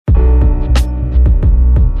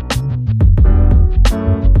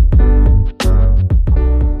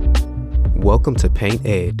Welcome to Paint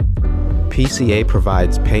Ed. PCA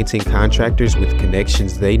provides painting contractors with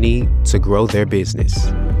connections they need to grow their business.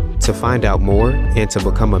 To find out more and to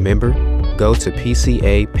become a member, go to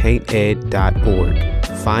pcapainted.org.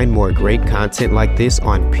 Find more great content like this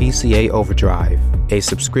on PCA Overdrive. A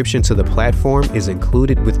subscription to the platform is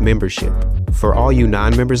included with membership. For all you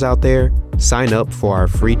non-members out there, sign up for our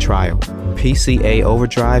free trial. PCA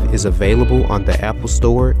Overdrive is available on the Apple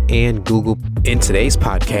Store and Google. In today's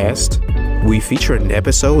podcast, we feature an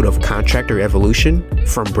episode of Contractor Evolution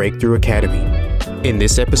from Breakthrough Academy. In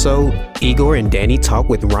this episode, Igor and Danny talk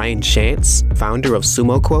with Ryan Shantz, founder of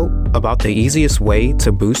Sumo Quote, about the easiest way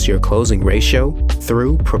to boost your closing ratio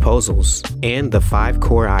through proposals and the 5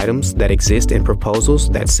 core items that exist in proposals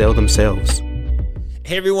that sell themselves.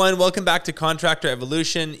 Hey everyone, welcome back to Contractor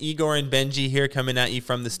Evolution. Igor and Benji here coming at you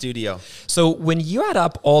from the studio. So when you add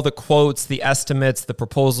up all the quotes, the estimates, the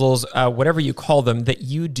proposals, whatever you call them, that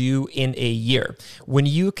you do in a year, when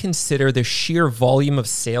you consider the sheer volume of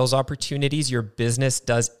sales opportunities your business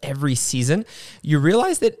does every season, you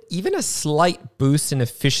realize that even a slight boost in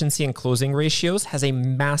efficiency and closing ratios has a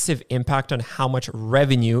massive impact on how much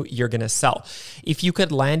revenue you're going to sell. If you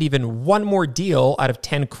could land even one more deal out of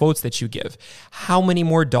 10 quotes that you give, how many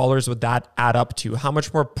more dollars would that add up to? How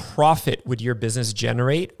much more profit would your business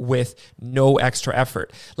generate with no extra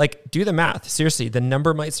effort? Like, do the math. Seriously, the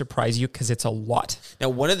number might surprise you because it's a lot. Now,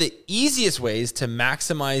 one of the easiest ways to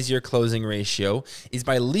maximize your closing ratio is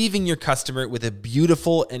by leaving your customer with a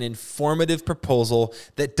beautiful and informative proposal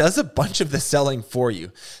that does a bunch of the selling for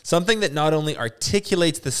you. Something that not only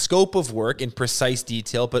articulates the scope of work in precise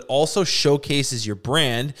detail, but also showcases your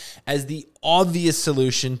brand as the obvious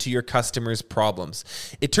solution to your customers' problems.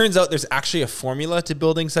 It turns out there's actually a formula to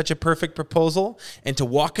building such a perfect proposal, and to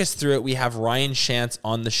walk us through it, we have Ryan Shantz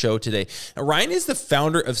on the show today. Now, Ryan is the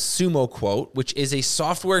founder of Sumo Quote, which is a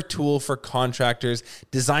software tool for contractors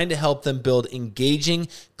designed to help them build engaging,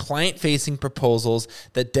 client-facing proposals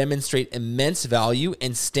that demonstrate immense value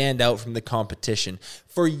and stand out from the competition.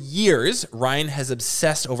 For years, Ryan has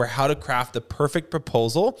obsessed over how to craft the perfect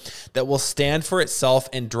proposal that will stand for itself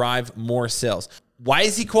and drive more sales. Why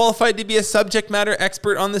is he qualified to be a subject matter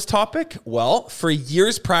expert on this topic? Well, for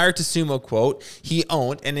years prior to Sumo Quote, he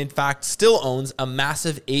owned, and in fact still owns, a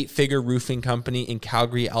massive 8-figure roofing company in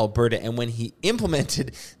Calgary, Alberta. And when he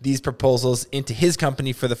implemented these proposals into his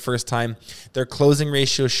company for the first time, their closing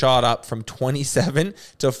ratio shot up from 27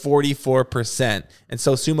 to 44%. And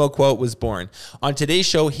so Sumo Quote was born. On today's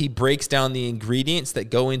show, he breaks down the ingredients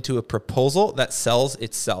that go into a proposal that sells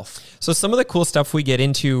itself. So some of the cool stuff we get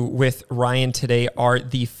into with Ryan today are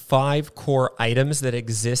the 5 core items that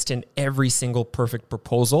exist in every single perfect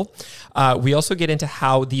proposal. We also get into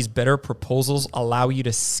how these better proposals allow you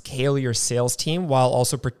to scale your sales team while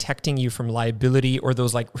also protecting you from liability or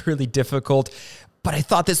those like really difficult, but I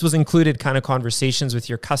thought this was included kind of conversations with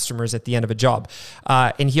your customers at the end of a job.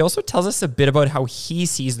 And he also tells us a bit about how he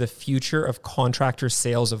sees the future of contractor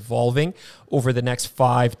sales evolving over the next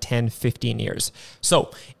 5, 10, 15 years.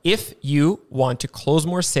 So if you want to close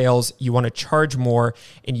more sales, you want to charge more,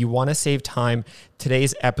 and you want to save time,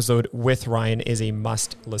 today's episode with Ryan is a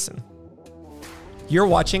must listen. You're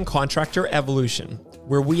watching Contractor Evolution,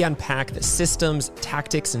 where we unpack the systems,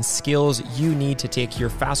 tactics, and skills you need to take your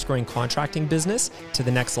fast-growing contracting business to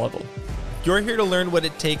the next level. You're here to learn what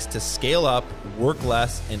it takes to scale up, work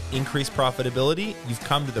less, and increase profitability. You've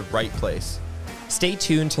come to the right place. Stay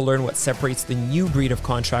tuned to learn what separates the new breed of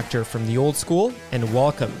contractor from the old school, and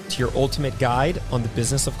welcome to your ultimate guide on the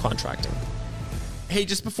business of contracting. Hey,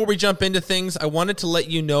 just before we jump into things, I wanted to let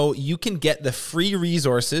you know you can get the free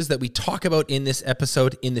resources that we talk about in this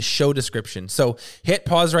episode in the show description. So hit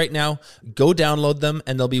pause right now, go download them,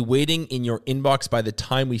 and they'll be waiting in your inbox by the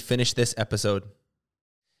time we finish this episode.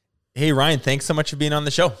 Hey, Ryan, thanks so much for being on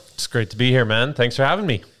the show. It's great to be here, man. Thanks for having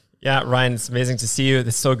me. Yeah, Ryan, it's amazing to see you.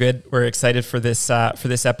 This is so good. We're excited for this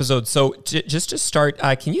episode. So just to start,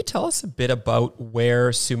 can you tell us a bit about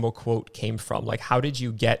where Sumo Quote came from? Like, how did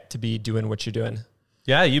you get to be doing what you're doing?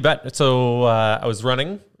 Yeah, you bet. So I was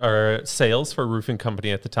running our sales for a roofing company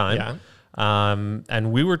at the time. Yeah.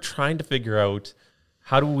 And we were trying to figure out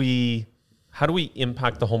how do we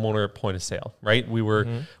impact the homeowner at point of sale, right? We were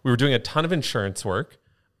doing a ton of insurance work,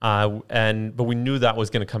 but we knew that was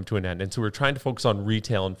going to come to an end. And so we were trying to focus on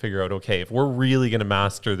retail and figure out, okay, if we're really going to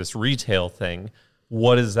master this retail thing,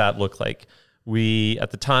 what does that look like? We, at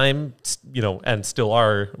the time, and still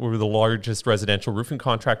are, we were the largest residential roofing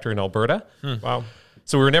contractor in Alberta. Wow.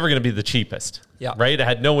 So we were never going to be the cheapest, yeah. Right? I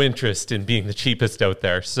had no interest in being the cheapest out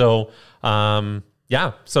there. So,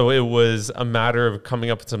 Yeah. So it was a matter of coming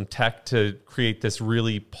up with some tech to create this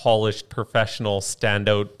really polished, professional,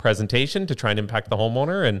 standout presentation to try and impact the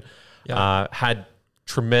homeowner, and had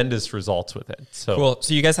tremendous results with it. So cool.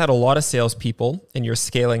 So you guys had a lot of salespeople, and you're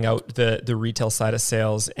scaling out the retail side of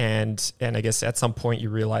sales, and I guess at some point you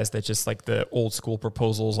realized that just like the old school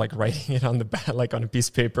proposals, like writing it on the back, like on a piece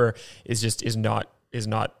of paper, is not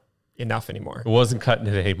enough anymore. It wasn't cutting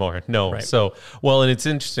it anymore. No. Right. So, well, and it's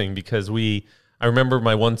interesting because I remember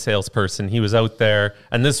my one salesperson, he was out there,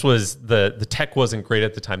 and this was the tech wasn't great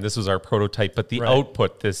at the time. This was our prototype, but the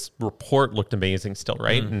output, this report looked amazing still,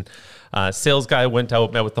 right? And sales guy went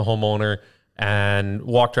out, met with the homeowner, and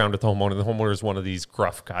walked around with the homeowner. The homeowner is one of these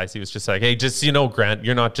gruff guys. He was just like, hey, just, Grant,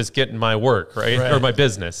 you're not just getting my work, right? Or my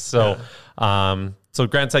business. So, so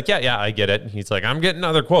Grant's like, yeah, I get it. And he's like, I'm getting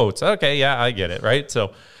other quotes. Okay, yeah, I get it, right?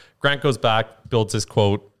 So Grant goes back, builds his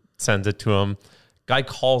quote, sends it to him. Guy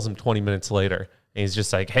calls him 20 minutes later, and he's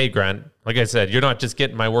just like, hey, Grant, like I said, you're not just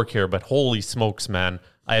getting my work here, but holy smokes, man,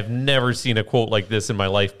 I have never seen a quote like this in my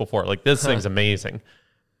life before. Like, this thing's amazing.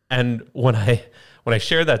 And when I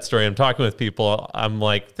share that story, I'm talking with people, I'm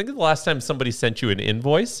like, think of the last time somebody sent you an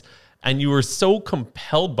invoice and you were so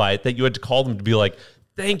compelled by it that you had to call them to be like,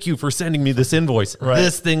 thank you for sending me this invoice. Right.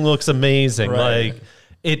 This thing looks amazing. Right. Like,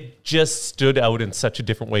 it just stood out in such a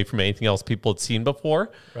different way from anything else people had seen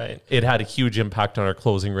before. Right. It had a huge impact on our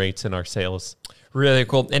closing rates and our sales. Really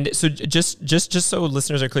cool. And so just so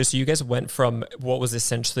listeners are clear, so you guys went from what was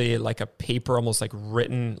essentially like a paper, almost like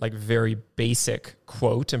written, like very basic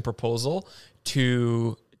quote and proposal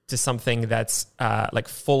to something that's like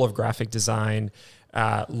full of graphic design,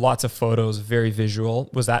 lots of photos, very visual.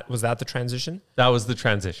 Was that the transition? That was the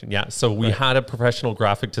transition. Yeah. So we had a professional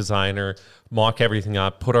graphic designer mock everything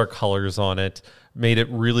up, put our colors on it, made it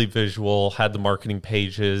really visual, had the marketing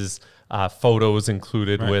pages, photos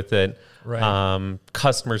included with it. Right.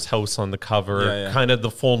 Customer's house on the cover, kind of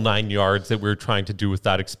the full 9 yards that we were trying to do with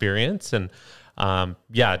that experience. And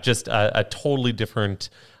just a totally different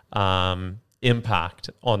impact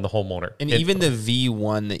on the homeowner. And even the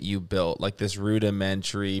V1 that you built, like this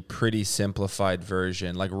rudimentary, pretty simplified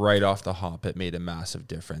version, like right off the hop, it made a massive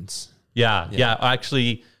difference. Yeah.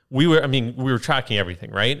 Actually, we were tracking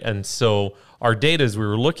everything, right? And so our data, as we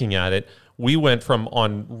were looking at it, we went from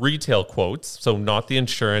on retail quotes, so not the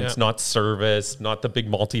insurance, not service, not the big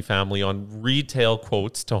multifamily, on retail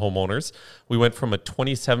quotes to homeowners. We went from a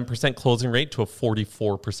 27% closing rate to a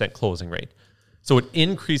 44% closing rate. So it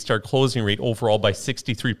increased our closing rate overall by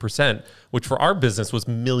 63%, which for our business was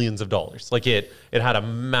millions of dollars. Like it had a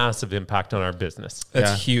massive impact on our business.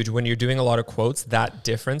 That's huge. When you're doing a lot of quotes, that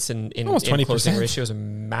difference in closing ratio is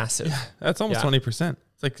massive. Yeah, that's almost 20%.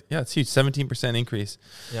 It's like, it's huge. 17% increase.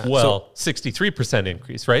 Yeah. Well, 63%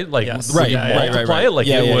 increase, right? Like multiply it. Like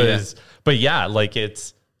it was, but like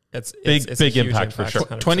it's big impact for sure.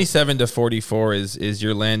 27 to 44 is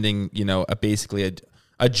you're landing, basically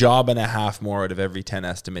a job and a half more out of every 10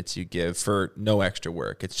 estimates you give for no extra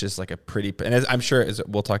work. It's just like a pretty, and as I'm sure, as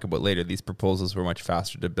we'll talk about later, these proposals were much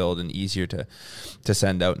faster to build and easier to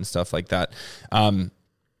send out and stuff like that.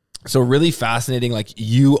 So really fascinating. Like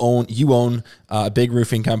you own a big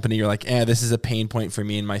roofing company. You're like, this is a pain point for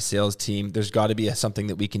me and my sales team. There's got to be something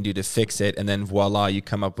that we can do to fix it. And then voila, you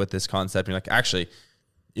come up with this concept. And you're like, actually,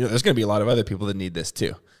 there's going to be a lot of other people that need this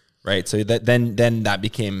too. Right. So then that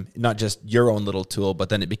became not just your own little tool, but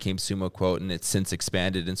then it became Sumo Quote, and it's since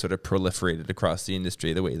expanded and sort of proliferated across the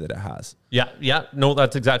industry the way that it has. Yeah. No,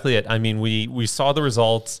 that's exactly it. I mean, we saw the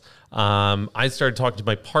results. I started talking to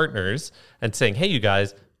my partners and saying, hey, you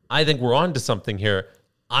guys, I think we're on to something here.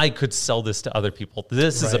 I could sell this to other people.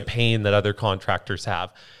 This is a pain that other contractors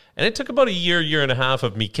have. And it took about a year and a half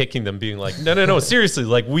of me kicking them, being like, no, seriously,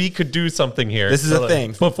 like we could do something here. This is a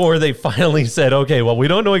thing. Before they finally said, okay, well, we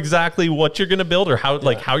don't know exactly what you're going to build or how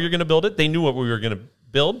you're going to build it. They knew what we were going to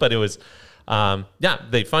build, but it was,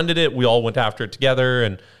 they funded it. We all went after it together,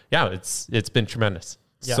 and it's been tremendous.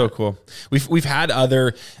 Yeah. So cool. We've had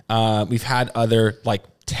other like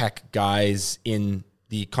tech guys in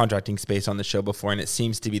the contracting space on the show before, and it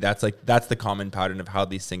seems to be that's the common pattern of how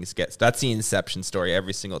these things get. So that's the inception story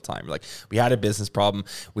every single time. Like, we had a business problem,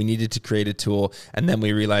 we needed to create a tool, and then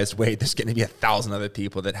we realized, wait, there's going to be 1,000 other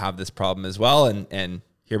people that have this problem as well, and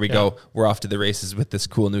here we go. We're off to the races with this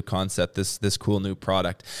cool new concept, this cool new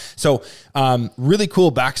product. So really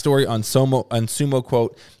cool backstory on Sumo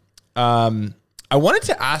Quote. I wanted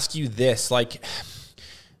to ask you this, like,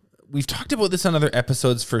 we've talked about this on other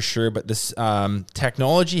episodes for sure, but this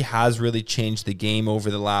technology has really changed the game over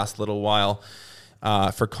the last little while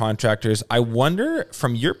for contractors. I wonder,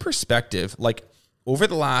 from your perspective, like, over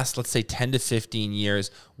the last, let's say 10 to 15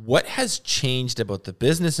 years, what has changed about the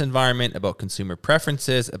business environment, about consumer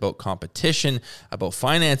preferences, about competition, about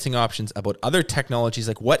financing options, about other technologies?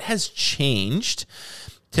 Like, what has changed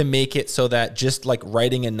to make it so that just like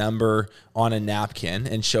writing a number on a napkin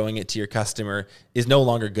and showing it to your customer is no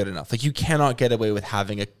longer good enough? Like, you cannot get away with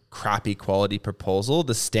having a crappy quality proposal.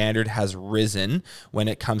 The standard has risen when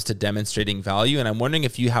it comes to demonstrating value. And I'm wondering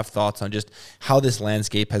if you have thoughts on just how this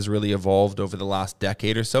landscape has really evolved over the last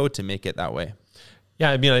decade or so to make it that way.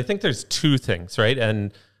 Yeah, I mean, I think there's two things, right?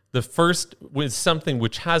 And the first was something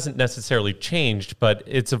which hasn't necessarily changed, but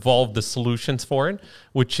it's evolved the solutions for it,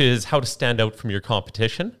 which is how to stand out from your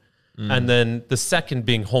competition. And then the second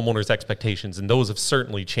being homeowners' expectations. And those have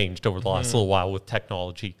certainly changed over the last little while with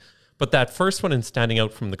technology. But that first one in standing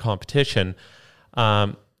out from the competition,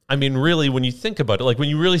 I mean, really, when you think about it, like when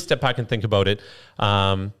you really step back and think about it,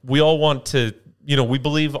 we all want to, we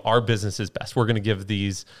believe our business is best. We're going to give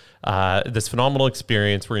these this phenomenal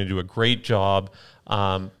experience. We're going to do a great job.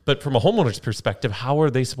 But from a homeowner's perspective, how are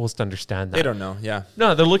they supposed to understand that? They don't know. Yeah.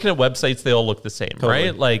 No, they're looking at websites. They all look the same,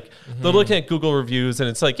 right? Like they're looking at Google reviews and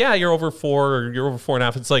it's like, yeah, you're over 4 or you're over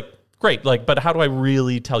 4.5. It's like, great. Like, but how do I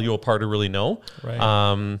really tell you apart or really know?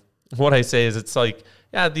 Right. What I say is it's like,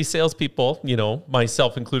 yeah, these salespeople,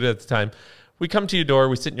 myself included at the time, we come to your door,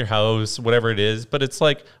 we sit in your house, whatever it is, but it's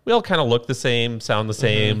like, we all kind of look the same, sound the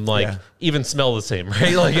same, even smell the same,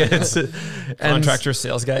 right? Like it's Contractor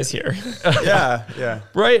sales guys here. Yeah.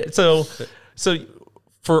 Right. So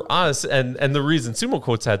for us, and the reason Sumo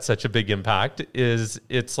Quotes had such a big impact is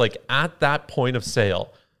it's like at that point of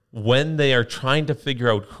sale, when they are trying to figure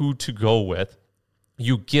out who to go with,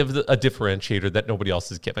 you give a differentiator that nobody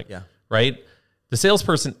else is giving. Yeah. Right. The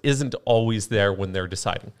salesperson isn't always there when they're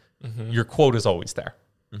deciding. Your quote is always there.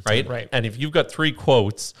 Right. Right. And if you've got 3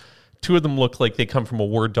 quotes, 2 of them look like they come from a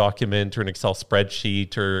Word document or an Excel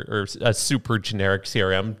spreadsheet or a super generic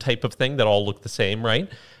CRM type of thing that all look the same. Right.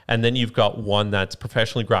 And then you've got one that's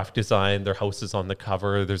professionally graphic designed. Their house is on the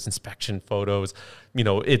cover. There's inspection photos.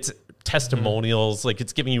 It's testimonials. Like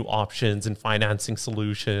it's giving you options and financing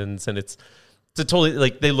solutions. And it's totally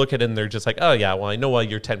like they look at it and they're just like, oh yeah, well, I know why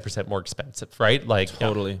you're 10% more expensive, right? Like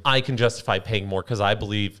Totally. I can justify paying more because I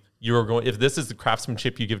believe you're going, if this is the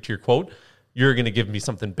craftsmanship you give to your quote, you're going to give me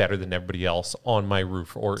something better than everybody else on my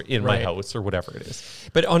roof or in my house or whatever it is.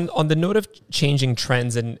 But on the note of changing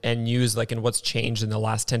trends and news, like in what's changed in the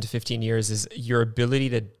last 10 to 15 years is your ability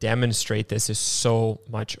to demonstrate this is so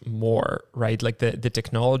much more, right? Like the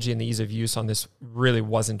technology and the ease of use on this really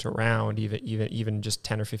wasn't around even just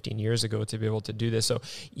 10 or 15 years ago to be able to do this. So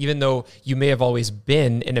even though you may have always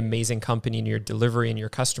been an amazing company in your delivery and your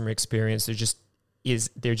customer experience, there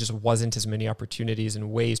just wasn't as many opportunities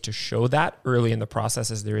and ways to show that early in the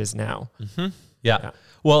process as there is now. Yeah.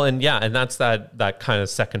 Well, and that's that kind of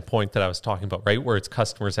second point that I was talking about, right? Where it's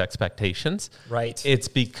customers' expectations. Right. It's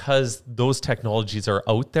because those technologies are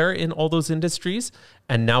out there in all those industries,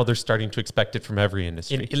 and now they're starting to expect it from every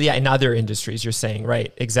industry. In other industries, you're saying,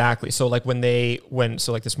 right? Exactly. So like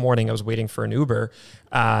so like this morning, I was waiting for an Uber,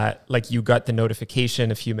 like you got the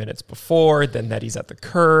notification a few minutes before, then that he's at the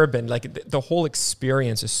curb, and like the whole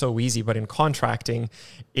experience is so easy. But in contracting,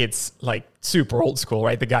 it's like super old school,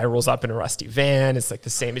 right? The guy rolls up in a rusty van. It's like the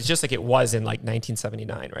same. It's just like it was in like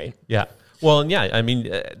 1979, right? Yeah. Well, and yeah, I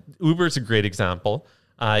mean, Uber is a great example.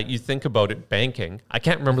 You think about it, banking. I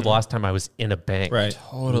can't remember the last time I was in a bank. Right.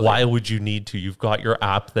 Totally. Why would you need to? You've got your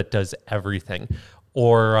app that does everything.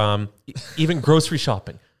 Or even grocery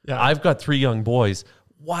shopping. Yeah. I've got 3 young boys.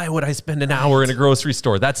 Why would I spend an hour in a grocery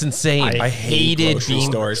store? That's insane. I hated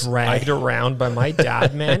being dragged around by my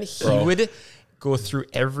dad, man. He would go through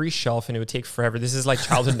every shelf and it would take forever. This is like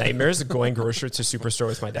childhood nightmares, going grocery to Superstore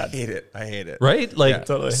with my dad. I hate it. Right? Like, Yeah,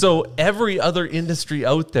 totally. So every other industry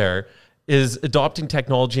out there is adopting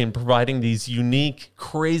technology and providing these unique,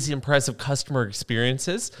 crazy, impressive customer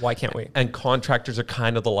experiences. Why can't we? And contractors are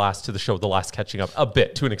kind of the last to the show, the last catching up a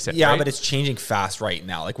bit to an extent. Yeah, right? but it's changing fast right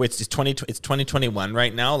now. Like it's 2021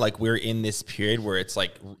 right now. Like we're in this period where it's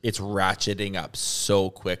like it's ratcheting up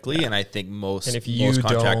so quickly, and I think most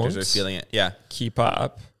contractors are feeling it. Yeah, keep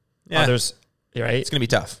up. Yeah. Others, right? It's gonna be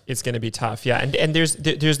tough. It's going to be tough. Yeah. And there's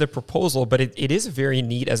the proposal, but it is very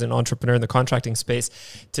neat as an entrepreneur in the contracting space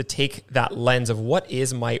to take that lens of what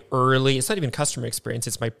is my it's not even customer experience,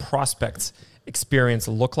 it's my prospects experience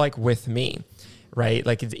look like with me, right?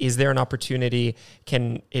 Like, is there an opportunity?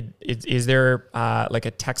 Is there like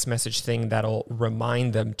a text message thing that'll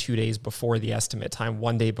remind them 2 days before the estimate time,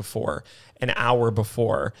 1 day before, an hour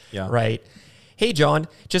before, right? hey, John,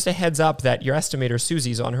 just a heads up that your estimator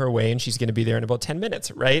Susie's on her way and she's going to be there in about 10 minutes,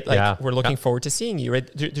 right? Like we're looking forward to seeing you, right?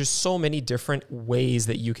 There's so many different ways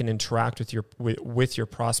that you can interact with your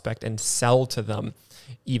prospect and sell to them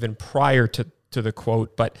even prior to the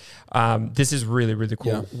quote. But this is really, really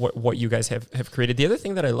cool what you guys have created. The other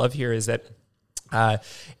thing that I love here is that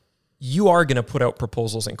you are going to put out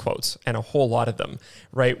proposals and quotes, and a whole lot of them,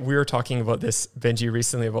 right? We were talking about this, Benji,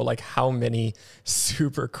 recently about like how many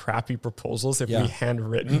super crappy proposals have we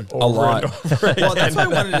handwritten over a lot. and over again. Well, that's what I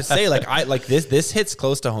wanted to say. Like this hits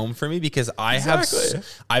close to home for me because I've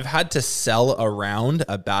had to sell around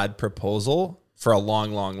a bad proposal for a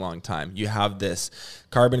long, long, long time. You have this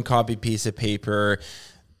carbon copy piece of paper.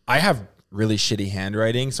 I have really shitty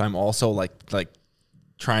handwriting, so I'm also like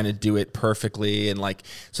trying to do it perfectly, and like,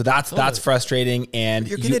 so that's frustrating. And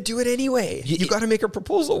you're gonna do it anyway. You got to make a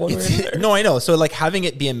proposal one way or another. No, I know. So like having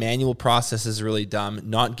it be a manual process is really dumb.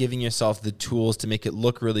 Not giving yourself the tools to make it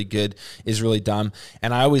look really good is really dumb.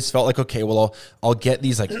 And I always felt like, okay, well, I'll get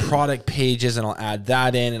these like product pages and I'll add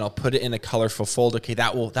that in and I'll put it in a colorful folder. Okay,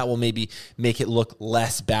 that will maybe make it look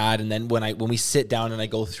less bad. And then when we sit down and I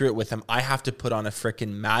go through it with them, I have to put on a freaking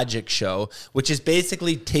magic show, which is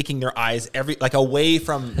basically taking their eyes away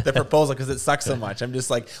from the proposal because it sucks so much. I'm just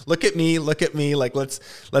like, look at me, like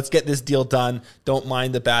let's get this deal done. Don't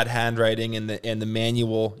mind the bad handwriting and the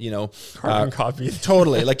manual, carbon copy.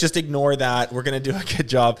 Totally. Like just ignore that. We're gonna do a good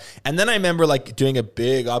job. And then I remember like doing a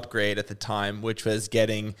big upgrade at the time, which was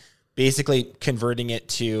basically converting it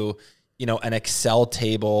to, an Excel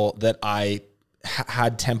table that I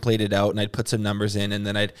had templated out, and I'd put some numbers in, and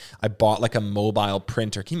then I bought like a mobile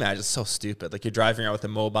printer. Can you imagine? It's so stupid. Like you're driving around with a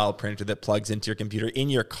mobile printer that plugs into your computer in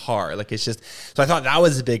your car. Like it's just, so I thought that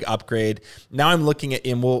was a big upgrade. Now I'm looking at,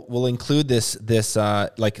 and we'll include this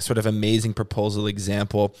like sort of amazing proposal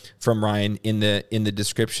example from Ryan in the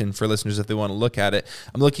description for listeners if they want to look at it.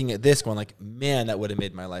 I'm looking at this going like, man, that would have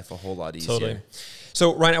made my life a whole lot easier. Totally.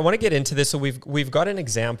 So Ryan, I want to get into this. So we've got an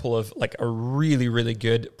example of like a really, really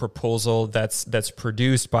good proposal that's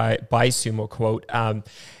produced by Sumo Quote.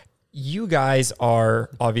 You guys are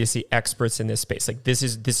obviously experts in this space. Like this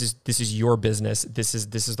is your business. This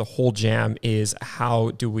is the whole jam, is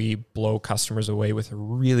how do we blow customers away with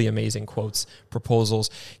really amazing quotes, proposals.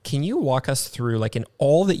 Can you walk us through, like, in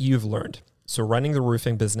all that you've learned, so running the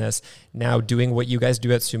roofing business, now doing what you guys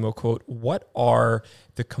do at Sumo Quote, what are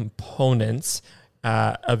the components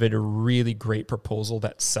of a really great proposal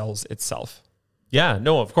that sells itself? Yeah,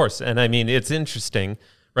 no, of course. And I mean, it's interesting,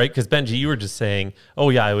 right? Because Benji, you were just saying,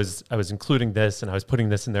 oh yeah, I was including this and I was putting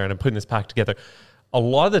this in there and I'm putting this pack together. A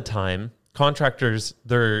lot of the time, contractors,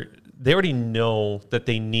 they already know that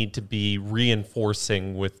they need to be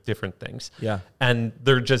reinforcing with different things. Yeah. And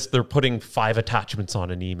they're putting 5 attachments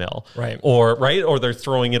on an email. Right. Or they're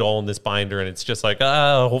throwing it all in this binder, and it's just like,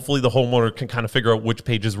 hopefully the homeowner can kind of figure out which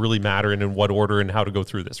pages really matter and in what order and how to go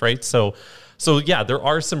through this, right? So yeah, there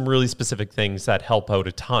are some really specific things that help out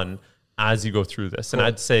a ton as you go through this. Cool. And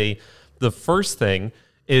I'd say the first thing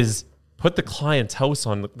is put the client's house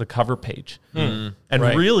on the cover page. And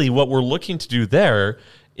really what we're looking to do there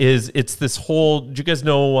is it's this whole, do you guys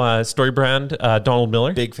know StoryBrand, Donald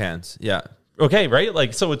Miller? Big fans. Yeah. Okay, right?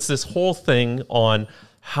 Like, so it's this whole thing on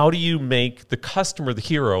how do you make the customer the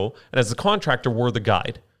hero, and as the contractor, we're the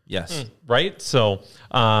guide. Yes. Right? So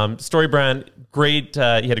StoryBrand, great.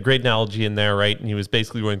 He had a great analogy in there, right? And he was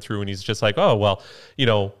basically going through and he's just like, oh, well,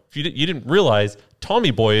 if you didn't realize,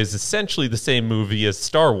 Tommy Boy is essentially the same movie as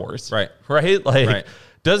Star Wars. Right. Right? Like,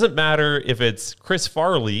 doesn't matter if it's Chris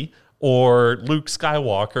Farley or Luke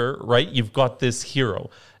Skywalker, right? You've got this hero.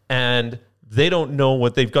 And they don't know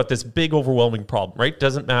what they've got, this big overwhelming problem, right?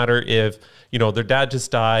 Doesn't matter if, their dad just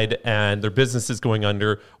died and their business is going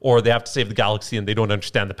under, or they have to save the galaxy and they don't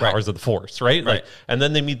understand the powers of the Force, right? Like, and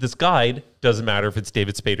then they meet this guide. Doesn't matter if it's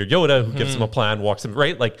David Spade or Yoda who gives them a plan, walks them,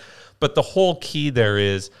 right? Like, but the whole key there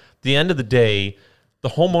is, at the end of the day, the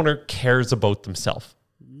homeowner cares about themselves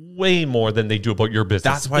way more than they do about your business.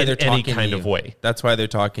 That's why they're talking any kind of way. That's why they're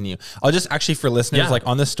talking to you. I'll just actually, for listeners, like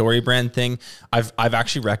on the StoryBrand thing, I've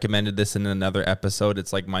actually recommended this in another episode.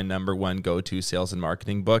 It's like my #1 go-to sales and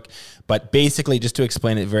marketing book. But basically, just to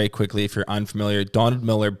explain it very quickly, if you're unfamiliar, Donald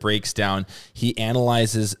Miller breaks down, he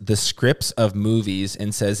analyzes the scripts of movies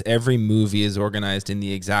and says every movie is organized in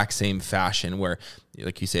the exact same fashion, where,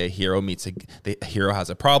 like you say, a hero the hero has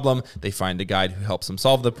a problem. They find a guide who helps them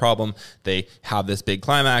solve the problem. They have this big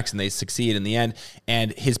climax and they succeed in the end.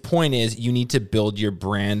 And his point is, you need to build your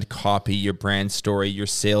brand copy, your brand story, your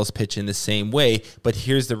sales pitch in the same way. But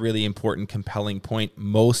here's the really important, compelling point.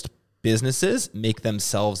 Most businesses make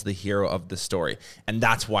themselves the hero of the story. And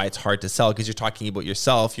that's why it's hard to sell, because you're talking about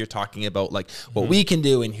yourself. You're talking about like what we can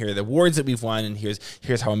do, and here are the awards that we've won, and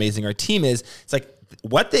here's how amazing our team is. It's like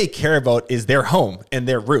what they care about is their home and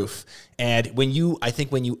their roof. And when you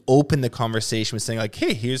open the conversation with saying like,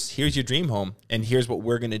 hey, here's your dream home, and here's what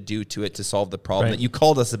we're going to do to it to solve the problem that you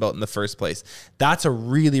called us about in the first place. That's a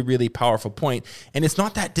really, really powerful point. And it's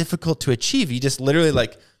not that difficult to achieve. You just literally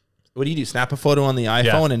like, what do? Snap a photo on the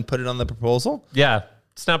iPhone and put it on the proposal? Yeah.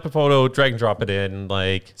 Snap a photo, drag and drop it in,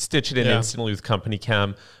 like stitch it in instantly with Company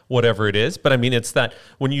Cam, whatever it is. But I mean, it's that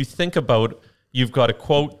when you think about, you've got a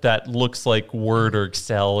quote that looks like Word or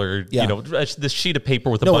Excel or, you know, this sheet of paper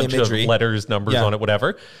with a bunch of letters, numbers on it,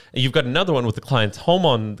 whatever. And you've got another one with the client's home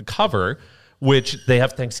on the cover, which they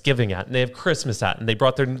have Thanksgiving at, and they have Christmas at, and they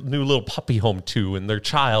brought their new little puppy home to, and their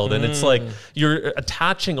child. And it's like you're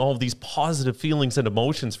attaching all of these positive feelings and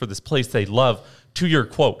emotions for this place they love to your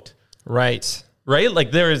quote. Right.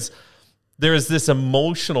 Like there is this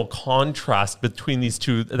emotional contrast between these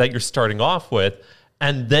two that you're starting off with,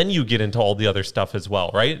 and then you get into all the other stuff as well,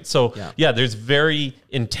 right? So there's very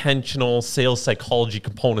intentional sales psychology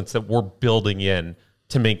components that we're building in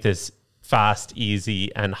to make this fast, easy,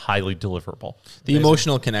 and highly deliverable. The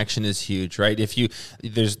emotional connection is huge, right? If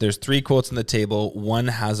there's 3 quotes on the table. One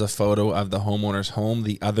has a photo of the homeowner's home.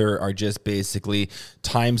 The other are just basically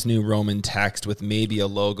Times New Roman text with maybe a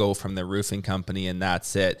logo from the roofing company, and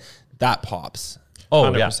that's it. That pops. Oh,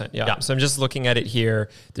 100%. Yeah. So I'm just looking at it here.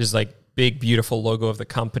 There's like big, beautiful logo of the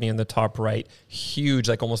company in the top right. Huge,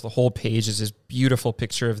 like almost the whole page is this beautiful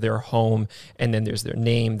picture of their home. And then there's their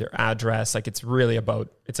name, their address. Like it's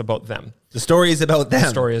about them. The story is about them. The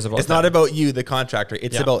story is about It's them. not about you, the contractor.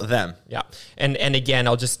 It's about them. Yeah. And again,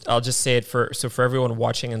 I'll just say it for everyone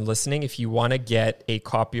watching and listening, if you want to get a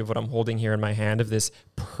copy of what I'm holding here in my hand of this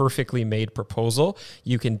perfectly made proposal,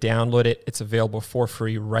 you can download it. It's available for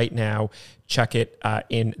free right now. Check it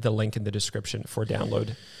in the link in the description for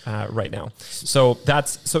download right now. So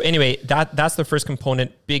anyway, that's the first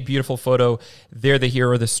component. Big, beautiful photo. They're the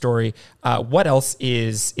hero of the story. What else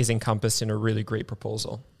is encompassed in a really great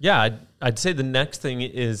proposal? Yeah, I'd say the next thing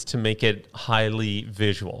is to make it highly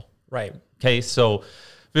visual. Right. Okay, so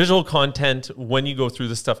visual content, when you go through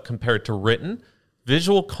the stuff compared to written,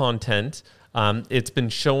 visual content, it's been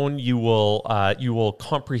shown you will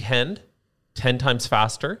comprehend 10 times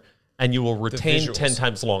faster, and you will retain 10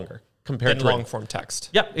 times longer compared to long form text.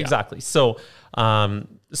 Yeah, exactly. So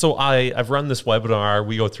I've run this webinar.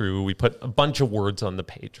 We put a bunch of words on the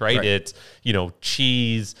page, right? It's,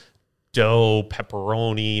 cheese, dough,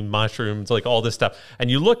 pepperoni, mushrooms, like all this stuff.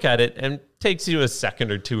 And you look at it and it takes you a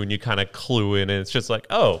second or two and you kind of clue in, and it's just like,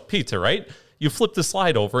 oh, pizza, right? You flip the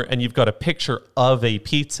slide over and you've got a picture of a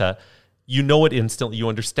pizza. You know it instantly. You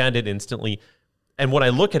understand it instantly. And when I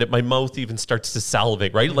look at it, my mouth even starts to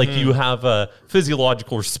salivate, right? Mm-hmm. Like you have a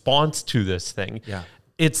physiological response to this thing. Yeah.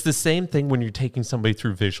 It's the same thing when you're taking somebody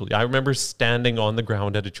through visually. I remember standing on the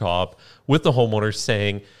ground at a job with the homeowner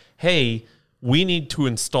saying, hey, we need to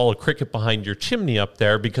install a cricket behind your chimney up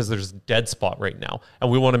there because there's a dead spot right now.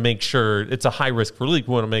 And we want to make sure it's a high risk for leak.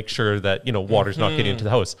 We want to make sure that, water's not getting into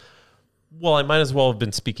the house. Well, I might as well have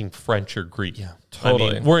been speaking French or Greek. Yeah,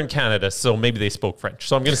 totally. I mean, we're in Canada, so maybe they spoke French.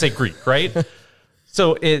 So I'm going to say Greek, right?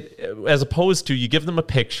 So as opposed to you give them a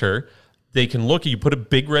picture, they can look at you, put a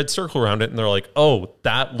big red circle around it, and they're like, oh,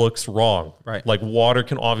 that looks wrong. Right. Like water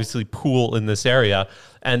can obviously pool in this area.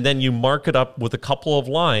 And then you mark it up with a couple of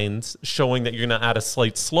lines showing that you're going to add a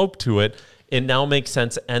slight slope to it. It now makes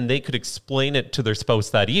sense, and they could explain it to their spouse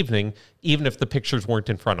that evening, even if the pictures weren't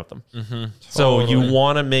in front of them. Mm-hmm. So you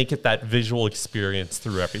want to make it that visual experience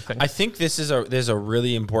through everything. I think there's a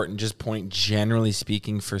really important just point, generally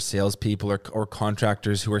speaking, for salespeople or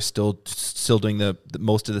contractors who are still doing the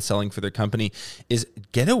most of the selling for their company, is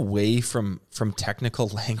get away from technical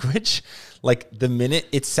language. Like the minute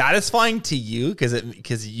it's satisfying to you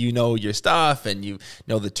because you know your stuff and you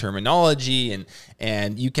know the terminology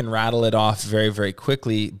and you can rattle it off very, very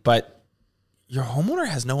quickly, but your homeowner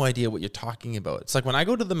has no idea what you're talking about. It's like when I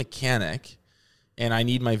go to the mechanic and I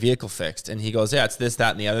need my vehicle fixed and he goes, yeah, it's this,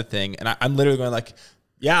 that, and the other thing. And I'm literally going like,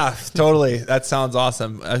 yeah, totally. That sounds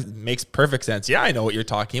awesome. Makes perfect sense. Yeah, I know what you're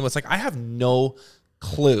talking about. It's like, I have no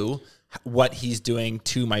clue what he's doing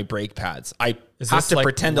to my brake pads. I have to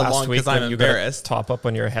pretend along because I'm embarrassed. Top up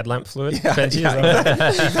on your headlamp fluid. Yeah,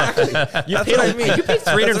 exactly. You paid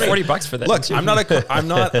 $340 for that. Look,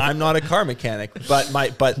 I'm not a car mechanic,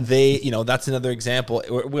 but they, that's another example.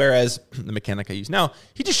 Whereas the mechanic I use now,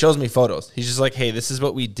 he just shows me photos. He's just like, hey, this is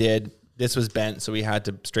what we did. This was bent, so we had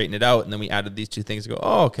to straighten it out, and then we added these two things. To go,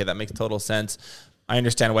 oh, okay, that makes total sense. I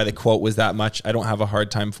understand why the quote was that much. I don't have a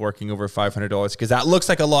hard time forking over $500 because that looks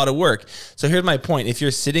like a lot of work. So here's my point. If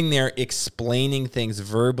you're sitting there explaining things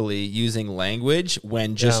verbally using language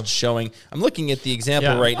when just showing, I'm looking at the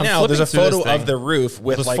example right now. There's a photo of the roof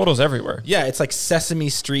with there's photos everywhere. Yeah, it's like Sesame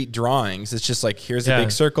Street drawings. It's just like, here's a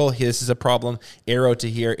big circle. This is a problem. Arrow to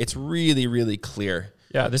here. It's really, really clear.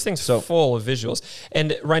 Yeah, this thing's full of visuals.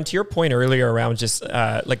 And Ryan, to your point earlier around just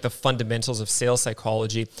like the fundamentals of sales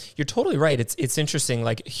psychology, you're totally right. It's interesting.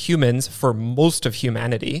 Like humans, for most of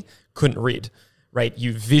humanity, couldn't read, right?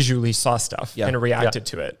 You visually saw stuff and reacted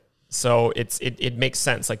to it. So it makes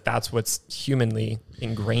sense. Like that's what's humanly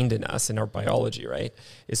ingrained in us in our biology, right?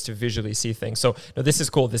 Is to visually see things. So no, this is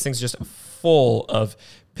cool. This thing's just full of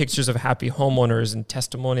pictures of happy homeowners and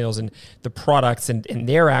testimonials and the products and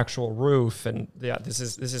their actual roof. And yeah, this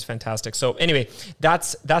is fantastic. So anyway,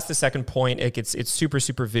 that's the second point. It's super,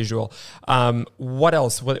 super visual. What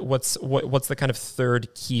else? What's the kind of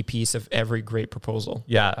third key piece of every great proposal?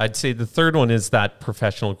 Yeah, I'd say the third one is that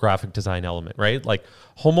professional graphic design element, right? Like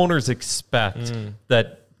homeowners expect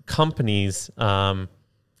that companies are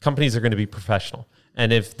going to be professional.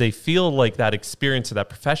 And if they feel like that experience or that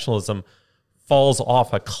professionalism falls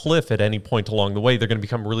off a cliff at any point along the way, they're going to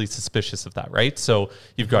become really suspicious of that, right? So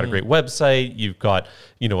you've got a great website, you've got,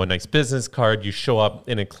 a nice business card, you show up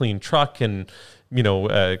in a clean truck and,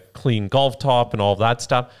 a clean golf top and all of that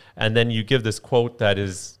stuff. And then you give this quote that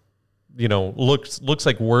is, looks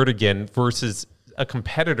like Word again versus a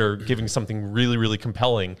competitor giving something really, really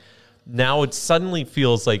compelling. Now it suddenly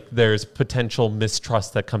feels like there's potential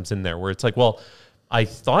mistrust that comes in there where it's like, well, I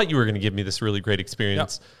thought you were going to give me this really great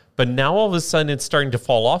experience. Yep. But now all of a sudden it's starting to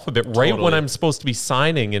fall off a bit right when I'm supposed to be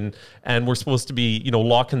signing and we're supposed to be,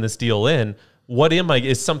 locking this deal in. What am I?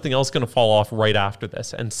 Is something else going to fall off right after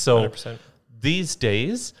this? And so 100%. These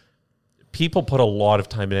days, people put a lot of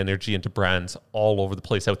time and energy into brands all over the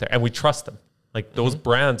place out there, and we trust them. Like those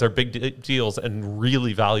brands are big deals and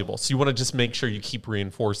really valuable. So you want to just make sure you keep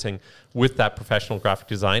reinforcing with that professional graphic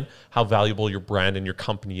design how valuable your brand and your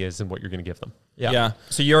company is and what you're going to give them. Yeah.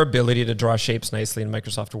 So your ability to draw shapes nicely in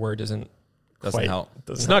Microsoft Word doesn't help.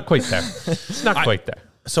 It's not quite there. It's not quite there.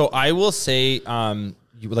 So I will say,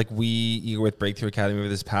 you were with Breakthrough Academy over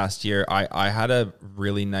this past year. I had a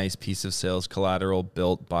really nice piece of sales collateral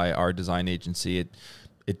built by our design agency.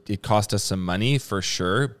 It cost us some money for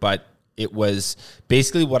sure, but it was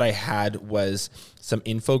basically what I had was some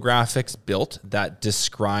infographics built that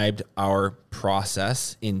described our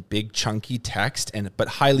process in big chunky text but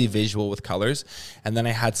highly visual with colors. And then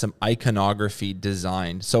I had some iconography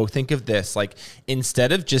designed. So think of this, like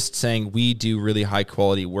instead of just saying we do really high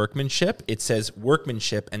quality workmanship, it says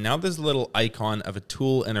workmanship. And now there's a little icon of a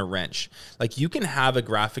tool and a wrench. Like you can have a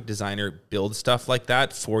graphic designer build stuff like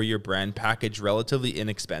that for your brand package relatively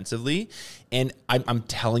inexpensively. And I'm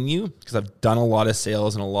telling you, because I've done a lot of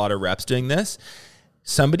sales and a lot of reps doing this,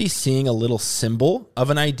 somebody seeing a little symbol of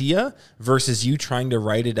an idea versus you trying to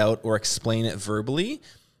write it out or explain it verbally,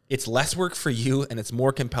 it's less work for you and it's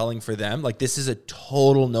more compelling for them. Like this is a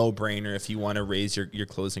total no-brainer if you want to raise your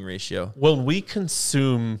closing ratio. Well, we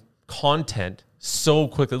consume content so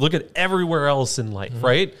quickly. Look at everywhere else in life,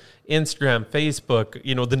 right? Instagram, Facebook,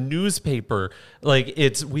 the newspaper,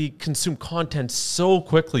 we consume content so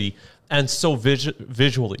quickly and so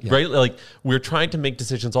visually, right? Like we're trying to make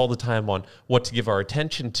decisions all the time on what to give our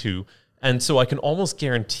attention to. And so I can almost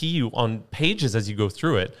guarantee you on pages as you go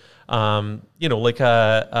through it, like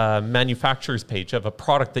a manufacturer's page of a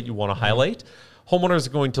product that you want to highlight, homeowners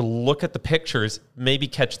are going to look at the pictures, maybe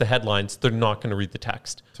catch the headlines. They're not going to read the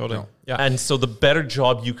text. Totally. No. Yeah. And so the better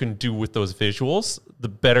job you can do with those visuals, the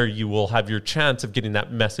better you will have your chance of getting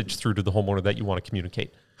that message through to the homeowner that you want to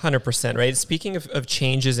communicate. 100%, right? Speaking of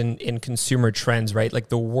changes in consumer trends, right? Like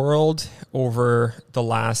the world over the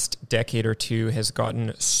last decade or two has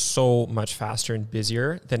gotten so much faster and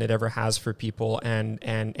busier than it ever has for people.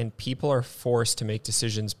 And people are forced to make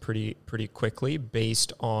decisions pretty quickly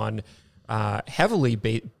based on heavily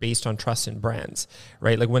based on trust in brands,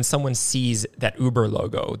 right? Like when someone sees that Uber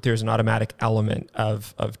logo, there's an automatic element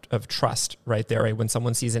of trust right there, right? When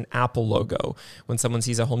someone sees an Apple logo, when someone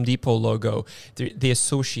sees a Home Depot logo, they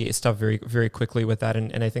associate stuff very, very quickly with that.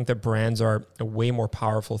 And I think that brands are a way more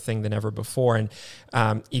powerful thing than ever before. And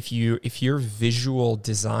if your visual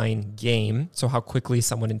design game, so how quickly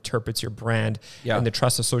someone interprets your brand and the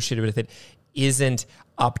trust associated with it isn't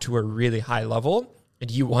up to a really high level, and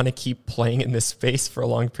you want to keep playing in this space for a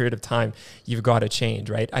long period of time, you've got to change,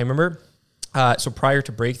 right? I remember, so prior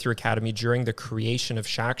to Breakthrough Academy, during the creation of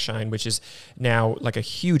Shackshine, which is now like a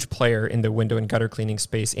huge player in the window and gutter cleaning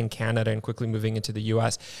space in Canada and quickly moving into the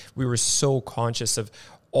US, we were so conscious of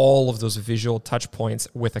all of those visual touch points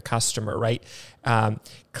with a customer, right?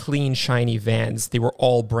 Clean, shiny vans. They were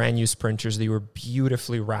all brand new Sprinters. They were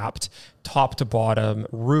beautifully wrapped, top to bottom,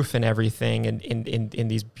 roof and everything, and in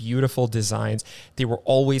these beautiful designs. They were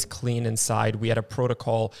always clean inside. We had a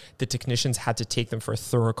protocol. The technicians had to take them for a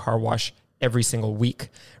thorough car wash every single week,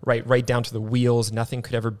 right down to the wheels. Nothing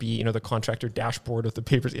could ever be, the contractor dashboard with the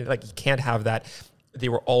papers. Like, you can't have that. They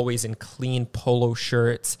were always in clean polo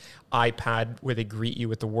shirts, iPad where they greet you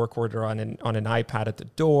with the work order on an iPad at the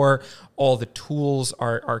door. All the tools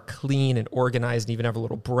are clean and organized and even have a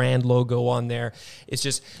little brand logo on there. It's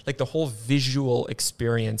just like the whole visual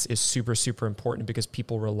experience is super, super important because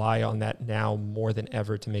people rely on that now more than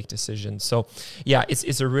ever to make decisions. So yeah,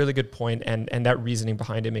 it's a really good point, and that reasoning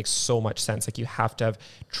behind it makes so much sense. Like, you have to have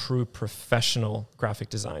true professional graphic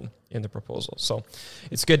design in the proposal. So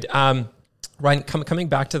it's good. Ryan, coming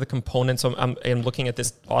back to the components, I'm looking at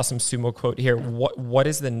this awesome Sumo quote here. What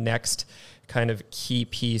is the next kind of key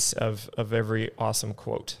piece of every awesome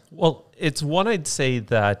quote? Well, it's one I'd say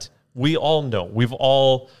that we all know. We've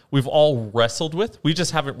all wrestled with. We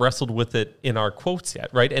just haven't wrestled with it in our quotes yet,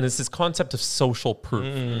 right? And it's this concept of social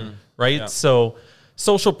proof, right? Yeah. So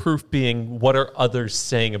social proof being, what are others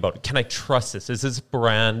saying about it? Can I trust this? Is this a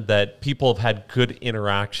brand that people have had good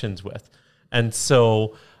interactions with? And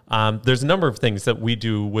so there's a number of things that we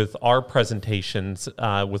do with our presentations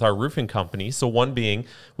with our roofing company. So one being,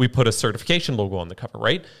 we put a certification logo on the cover,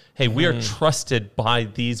 right? Hey, we are trusted by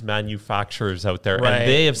these manufacturers out there, and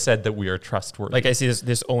they have said that we are trustworthy. Like, I see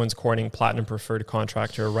this Owens Corning Platinum Preferred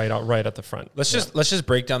Contractor right at the front. Let's just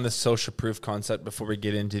break down the social proof concept before we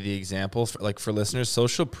get into the example. For listeners,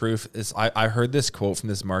 social proof is, I heard this quote from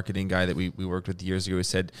this marketing guy that we worked with years ago. He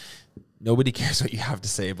said, "Nobody cares what you have to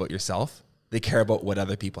say about yourself. They care about what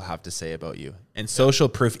other people have to say about you." And social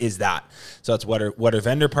proof is that. So it's what are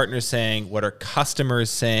vendor partners saying? What are customers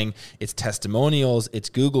saying? It's testimonials, it's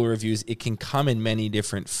Google reviews. It can come in many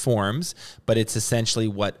different forms, but it's essentially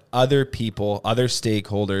what other people, other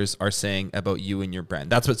stakeholders are saying about you and your brand.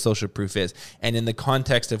 That's what social proof is. And in the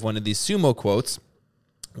context of one of these Sumo quotes,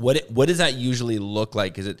 what does that usually look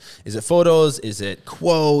like? Is it photos? Is it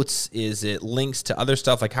quotes? Is it links to other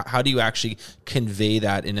stuff? Like, how do you actually convey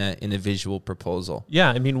that in a visual proposal? Yeah,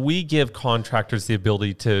 I mean, we give contractors the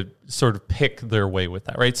ability to sort of pick their way with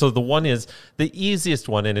that, right? So the one is the easiest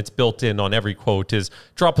one, and it's built in on every quote, is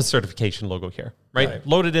drop a certification logo here, right?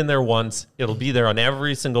 Load it in there once. It'll be there on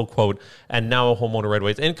every single quote. And now a homeowner right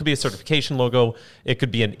away. And it could be a certification logo. It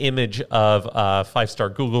could be an image of a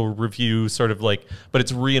 5-star Google review, sort of like, but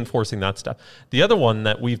it's reinforcing that stuff. The other one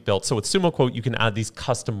that we've built, so with Sumo Quote, you can add these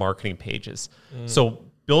custom marketing pages. So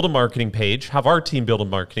build a marketing page, have our team build a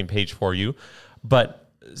marketing page for you. But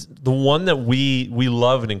the one that we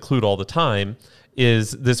love and include all the time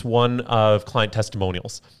is this one of client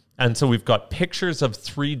testimonials. And so we've got pictures of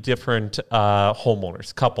 3 different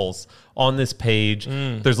homeowners, couples on this page.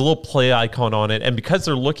 There's a little play icon on it. And because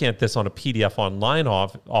they're looking at this on a PDF online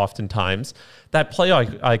oftentimes, that play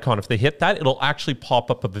icon, if they hit that, it'll actually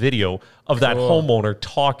pop up a video of that homeowner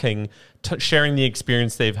talking, sharing the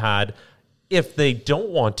experience they've had. If they don't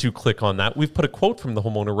want to click on that, we've put a quote from the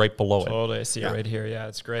homeowner right below it. Totally, I see it right here. Yeah,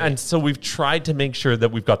 it's great. And so we've tried to make sure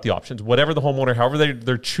that we've got the options, whatever the homeowner, however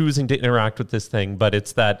they're choosing to interact with this thing. But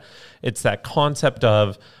it's that concept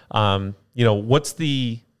of, what's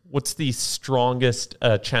the strongest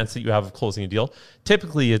chance that you have of closing a deal?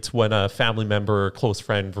 Typically, it's when a family member or a close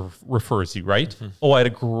friend refers you, right? Oh, I had a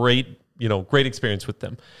great experience with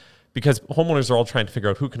them. Because homeowners are all trying to figure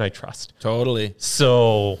out, who can I trust? Totally.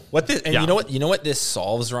 So you know what this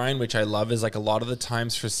solves, Ryan, which I love, is like a lot of the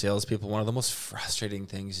times for salespeople, one of the most frustrating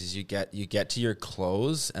things is you get to your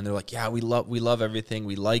close and they're like, yeah, we love everything,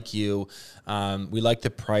 we like you, we like the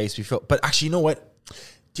price, we feel, but actually, you know what?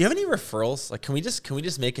 Do you have any referrals? Like, can we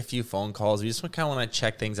just make a few phone calls? We just kind of want to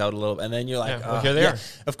check things out a little, and then you're like, here they are.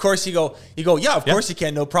 Of course you go, yeah, of course you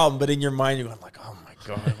can, no problem. But in your mind, you're going like, oh my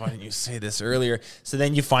God, why didn't you say this earlier? So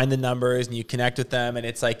then you find the numbers and you connect with them, and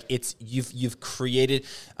it's like you've created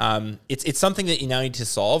it's something that you now need to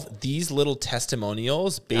solve. These little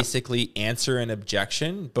testimonials basically answer an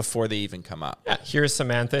objection before they even come up. Yeah, here's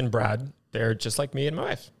Samantha and Brad. They're just like me and my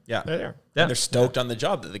wife. Yeah, they're there. Yeah, and they're stoked on the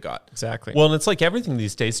job that they got. Exactly. Well, and it's like everything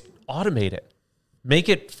these days. Automate it, make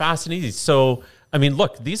it fast and easy. So, I mean,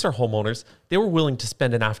 look, these are homeowners. They were willing to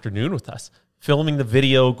spend an afternoon with us, filming the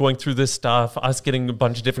video, going through this stuff, us getting a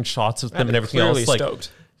bunch of different shots of them and everything else. Like, stoked.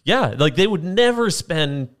 Yeah, like they would never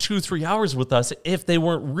spend 2-3 hours with us if they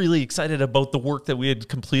weren't really excited about the work that we had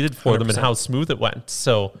completed for 100%. Them and how smooth it went.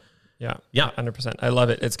 So, Yeah. Yeah. 100%. I love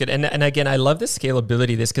it. It's good. And again, I love the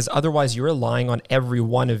scalability of this, because otherwise you're relying on every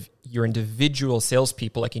one of your individual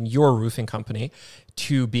salespeople, like in your roofing company,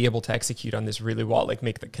 to be able to execute on this really well, like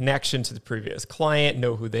make the connection to the previous client,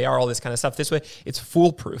 know who they are, all this kind of stuff. This way it's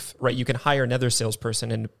foolproof, right? You can hire another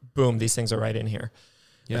salesperson and boom, these things are right in here.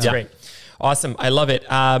 That's great. Awesome. I love it.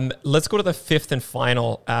 Let's go to the fifth and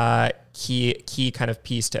final key kind of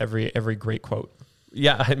piece to every great quote.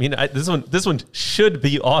 Yeah, I mean, this one should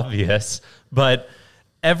be obvious, but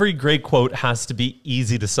every great quote has to be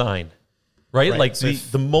easy to sign, right? Like So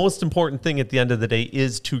the most important thing at the end of the day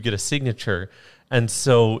is to get a signature. And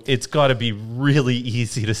so it's got to be really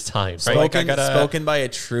easy to sign, right? Spoken by a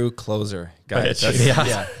true closer, guys.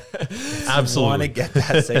 Yeah. Absolutely. You want to get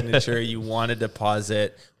that signature. You want to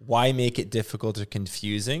deposit. Why make it difficult or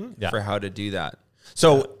confusing for how to do that?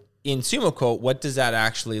 So in Sumo Quote, what does that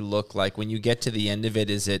actually look like when you get to the end of it?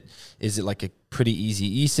 Is it like a pretty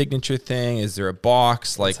easy e-signature thing? Is there a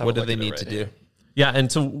box? Like, what do they need to do? Yeah,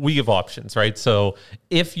 and so we give options, right? So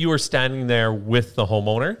if you are standing there with the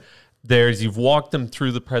homeowner, you've walked them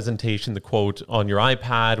through the presentation, the quote on your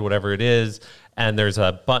iPad, whatever it is, and there's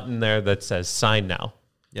a button there that says sign now.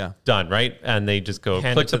 Yeah. Done, right? And they just go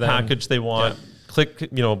Hand click it to the them. package they want, pick the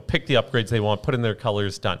upgrades they want, put in their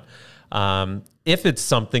colors, done. If it's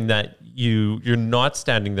something that you're not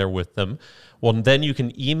standing there with them, well, then you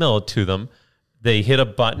can email it to them. They hit a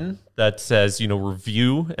button that says,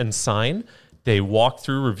 review and sign. They walk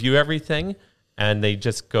through, review everything, and they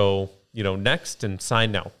just go, next and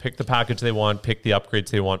sign now. Pick the package they want, pick the upgrades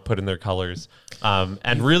they want, put in their colors.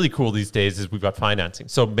 And really cool these days is we've got financing.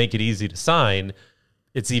 So make it easy to sign.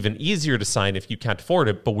 It's even easier to sign if you can't afford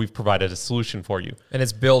it, but we've provided a solution for you. And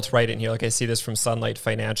it's built right in here. Like I see this from Sunlight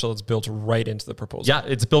Financial. It's built right into the proposal. Yeah,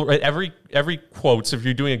 it's built right. Every quote. So if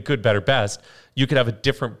you're doing a good, better, best, you could have a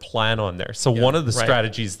different plan on there. So one of the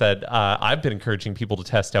strategies that I've been encouraging people to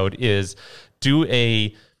test out is do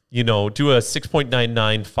a 6.99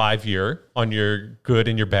 5-year on your good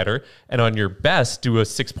and your better, and on your best, do a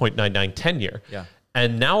 6.99 10-year. Yeah.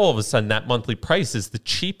 And now all of a sudden that monthly price is the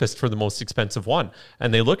cheapest for the most expensive one.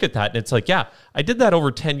 And they look at that and it's like, yeah, I did that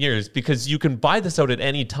over 10 years because you can buy this out at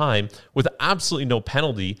any time with absolutely no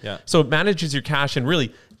penalty. Yeah. So it manages your cash, and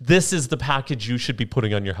really this is the package you should be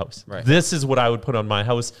putting on your house. Right. This is what I would put on my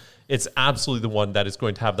house. It's absolutely the one that is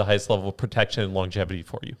going to have the highest level of protection and longevity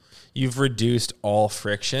for you. You've reduced all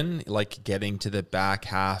friction, like getting to the back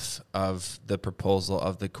half of the proposal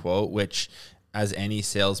of the quote, which, as any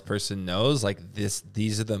salesperson knows, like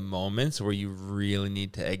these are the moments where you really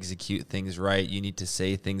need to execute things right. You need to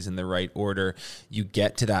say things in the right order. You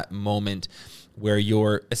get to that moment where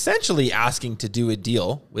you're essentially asking to do a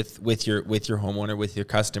deal with your homeowner, with your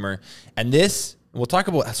customer. And this, we'll talk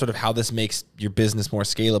about sort of how this makes your business more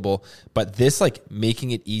scalable, but this, like,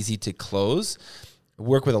 making it easy to close.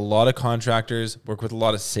 Work with a lot of contractors, work with a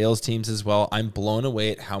lot of sales teams as well. I'm blown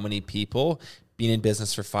away at how many people being in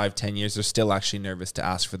business for 5-10 years, they're still actually nervous to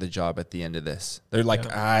ask for the job at the end of this. They're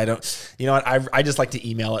like, I don't, you know what? I just like to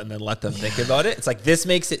email it and then let them think about it. It's like, this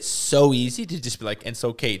makes it so easy to just be like, and so,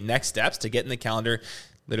 okay, next steps to get in the calendar,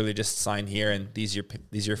 literally just sign here and these are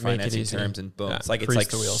your financing terms, and boom. Yeah. It's like, Grease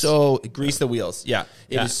the wheels. so grease the wheels. Yeah.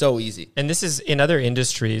 It is so easy. And this is in other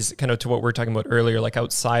industries, kind of to what we were talking about earlier, like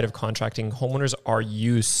outside of contracting, homeowners are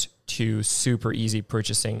used to super easy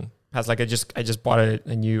purchasing. Like I just bought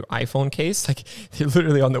a new iPhone case. Like, they're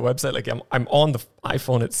literally on the website. Like I'm on the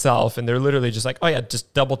iPhone itself, and they're literally just like, oh yeah,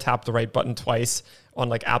 just double tap the right button twice on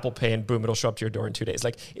like Apple Pay, and boom, it'll show up to your door in 2 days.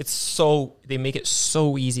 Like, they make it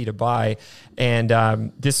so easy to buy.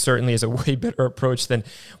 And this certainly is a way better approach than,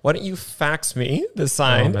 why don't you fax me the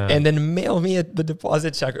sign and then mail me the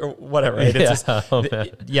deposit check or whatever. Right? It's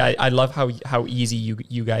I love how easy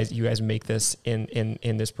you guys make this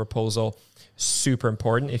in this proposal. Super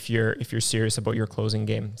important if you're serious about your closing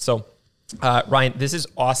game. So, Ryan, this is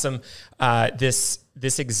awesome.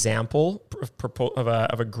 This example of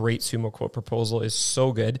a great Sumo Quote proposal is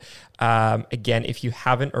so good. Again, if you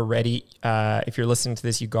haven't already, if you're listening to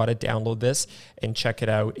this, you got to download this and check it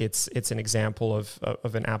out. It's an example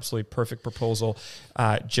of an absolutely perfect proposal.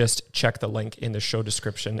 Just check the link in the show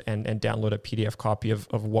description and download a PDF copy of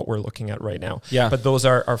what we're looking at right now. Yeah. But those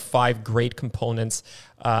are 5 great components.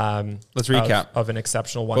 Let's recap of an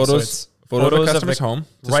exceptional one. Photos, So it's photo of a customer's home.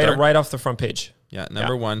 right off the front page. Yeah.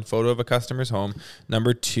 Number 1, photo of a customer's home.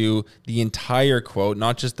 Number 2, the entire quote,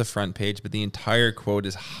 not just the front page, but the entire quote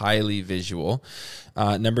is highly visual.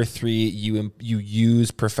 Number 3, you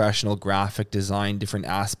use professional graphic design, different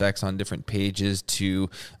aspects on different pages to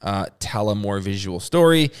tell a more visual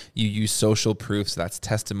story. You use social proofs. That's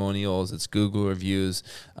testimonials. It's Google reviews.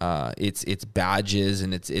 It's badges,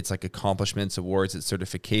 and it's like accomplishments, awards, it's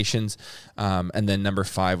certifications. And then number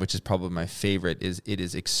 5, which is probably my favorite, is it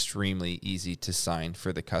is extremely easy to sign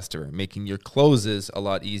for the customer, making your closes a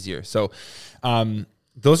lot easier. So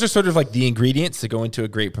those are sort of like the ingredients to go into a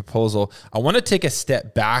great proposal. I want to take a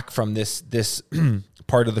step back from this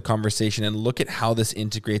part of the conversation and look at how this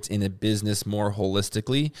integrates in a business more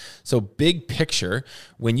holistically. So big picture,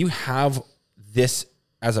 when you have this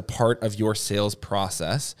as a part of your sales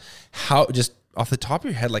process, how, just off the top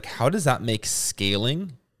of your head, like how does that make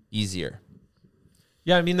scaling easier?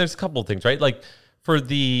 Yeah, I mean, there's a couple of things, right? Like for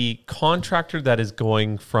the contractor that is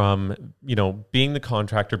going from, being the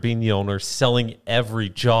contractor, being the owner, selling every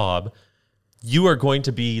job, you are going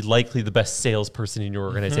to be likely the best salesperson in your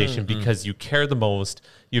organization because you care the most,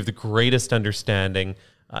 you have the greatest understanding.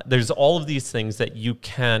 There's all of these things that you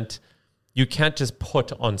can't just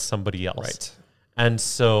put on somebody else. Right. And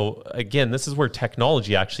so again, this is where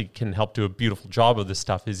technology actually can help do a beautiful job of this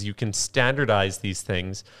stuff, is you can standardize these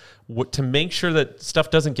things to make sure that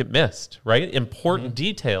stuff doesn't get missed, right? Important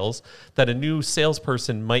details that a new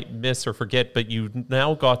salesperson might miss or forget, but you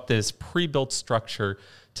now got this pre-built structure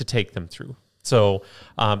to take them through. So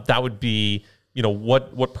that would be,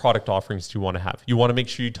 what product offerings do you want to have? You want to make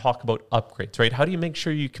sure you talk about upgrades, right? How do you make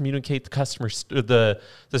sure you communicate the customer, the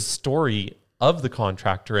story of the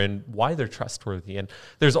contractor and why they're trustworthy? And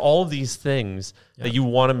there's all of these things that you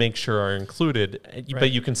want to make sure are included,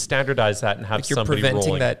 but you can standardize that and have somebody rolling. You're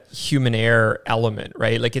preventing that human error element,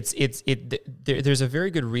 right? Like there's a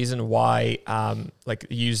very good reason why,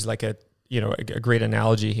 use like a great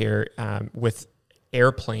analogy here with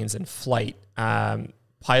airplanes and flight.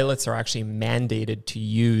 Pilots are actually mandated to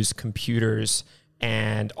use computers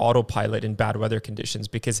and autopilot in bad weather conditions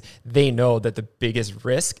because they know that the biggest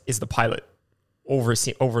risk is the pilot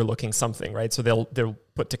overlooking something, right? So they'll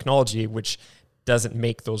put technology which doesn't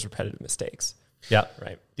make those repetitive mistakes. Yeah.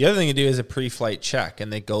 Right. The other thing to do is a pre-flight check,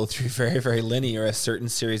 and they go through very, very linear, a certain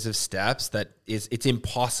series of steps that it's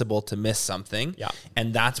impossible to miss something. Yeah.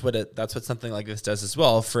 And that's what something like this does as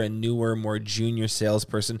well. For a newer, more junior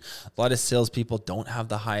salesperson, a lot of salespeople don't have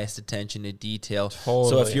the highest attention to detail. Totally.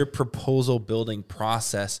 So if your proposal building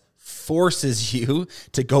process forces you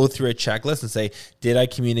to go through a checklist and say, did I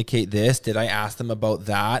communicate this? Did I ask them about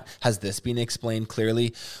that? Has this been explained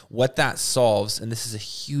clearly? What that solves, and this is a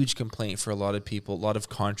huge complaint for a lot of people, a lot of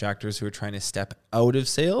contractors who are trying to step out of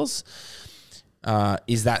sales,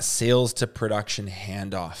 is that sales to production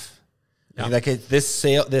handoff. Yeah. Like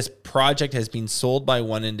this project has been sold by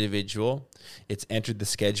one individual. It's entered the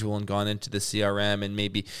schedule and gone into the CRM, and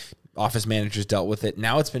maybe office managers dealt with it.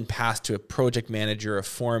 Now it's been passed to a project manager, a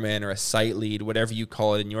foreman, or a site lead, whatever you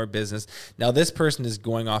call it in your business. Now this person is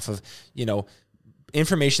going off of,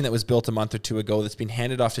 information that was built a month or two ago that's been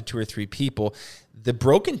handed off to 2 or 3 people. The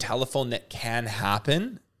broken telephone that can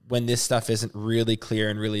happen when this stuff isn't really clear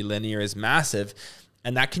and really linear is massive.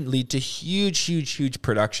 And that can lead to huge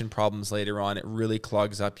production problems later on. It really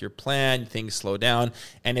clogs up your plan. Things slow down.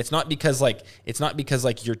 And it's not because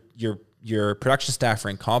your production staff are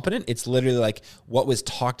incompetent. It's literally like what was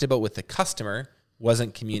talked about with the customer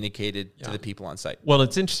wasn't communicated to the people on site. Well,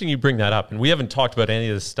 it's interesting you bring that up, and we haven't talked about any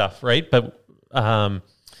of this stuff, right? But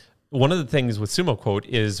one of the things with Sumo Quote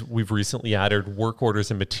is we've recently added work orders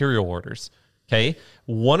and material orders. Okay.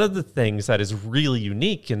 One of the things that is really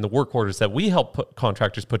unique in the work orders that we help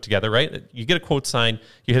contractors put together, right? You get a quote signed,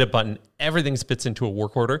 you hit a button, everything spits into a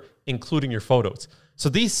work order, including your photos. So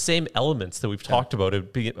these same elements that we've talked about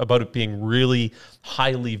it being really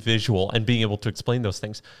highly visual and being able to explain those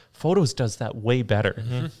things, Photos does that way better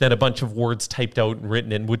than a bunch of words typed out and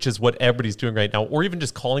written in, which is what everybody's doing right now, or even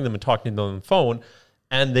just calling them and talking to them on the phone,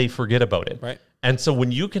 and they forget about it. Right. And so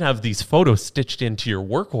when you can have these photos stitched into your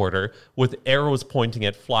work order with arrows pointing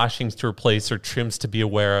at flashings to replace or trims to be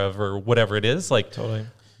aware of or whatever it is, like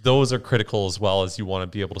those are critical as well as you want to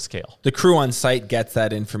be able to scale. The crew on site gets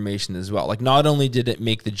that information as well. Like, not only did it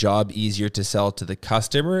make the job easier to sell to the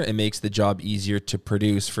customer, it makes the job easier to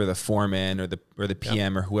produce for the foreman or the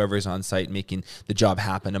PM or whoever's on site, making the job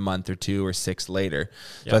happen a month or 2 or 6 later.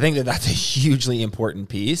 So I think that's a hugely important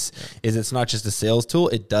piece. Is it's not just a sales tool;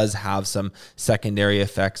 it does have some secondary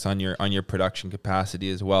effects on your production capacity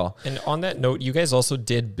as well. And on that note, you guys also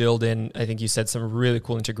did build in, I think you said, some really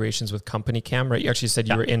cool integrations with Company Cam, right? You actually said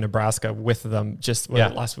you were in Nebraska with them just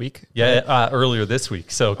last week. Earlier this week,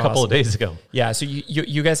 so a couple of days ago. So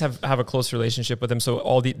you guys have a close relationship with them. So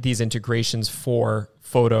all these integrations for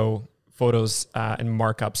photo photos and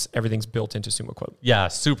markups, everything's built into Sumo Quote. Yeah,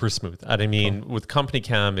 super smooth. And I mean, with Company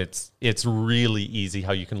Cam, it's really easy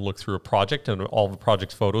how you can look through a project and all the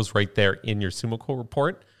project photos right there in your Sumo Quote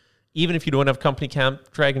report. Even if you don't have Company Cam,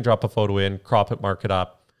 drag and drop a photo in, crop it, mark it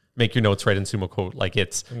up, make your notes right in Sumo Quote. Like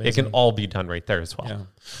it can all be done right there as well. Yeah.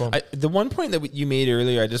 Cool. The one point that you made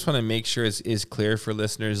earlier, I just want to make sure is clear for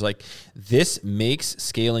listeners. Like, this makes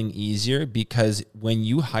scaling easier because when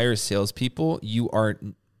you hire salespeople,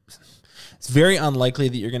 it's very unlikely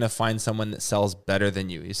that you're going to find someone that sells better than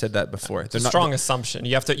you. You said that before. It's a strong assumption.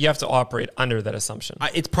 You have to operate under that assumption.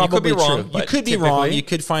 It's probably wrong, true. You could be wrong. You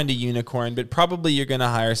could find a unicorn, but probably you're going to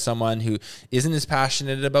hire someone who isn't as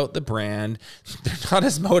passionate about the brand. They're not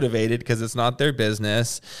as motivated because it's not their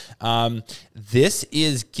business. This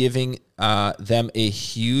is giving them a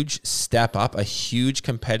huge step up, a huge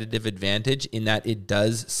competitive advantage in that it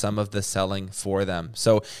does some of the selling for them.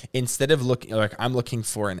 So instead of looking like I'm looking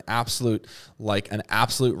for an absolute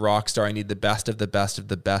rock star, I need the best of the best of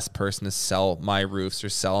the best person to sell my roofs or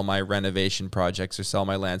sell my renovation projects or sell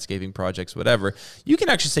my landscaping projects, whatever. You can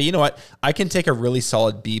actually say, you know what, I can take a really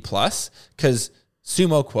solid B+ because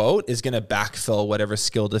Sumo Quote is going to backfill whatever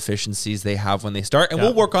skill deficiencies they have when they start. And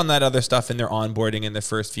we'll work on that other stuff in their onboarding in the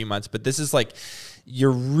first few months. But this is like,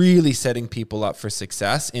 you're really setting people up for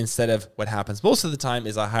success instead of what happens most of the time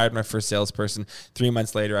is I hired my first salesperson. 3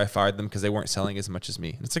 months later, I fired them because they weren't selling as much as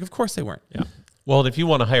me. And it's like, of course they weren't. Yeah. Well, if you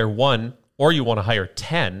want to hire one or you want to hire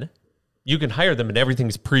 10, you can hire them and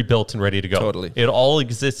everything's pre-built and ready to go. Totally. It all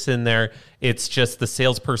exists in there. It's just the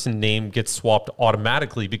salesperson name gets swapped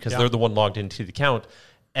automatically because they're the one logged into the account.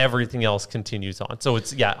 Everything else continues on. So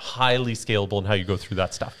it's, highly scalable in how you go through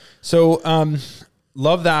that stuff. So,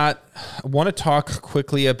 love that. I want to talk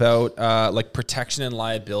quickly about like protection and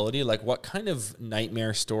liability. Like, what kind of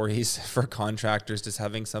nightmare stories for contractors does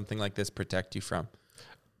having something like this protect you from?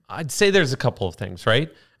 I'd say there's a couple of things,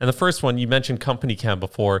 right? And the first one, you mentioned Company Cam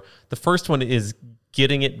before. The first one is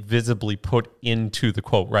getting it visibly put into the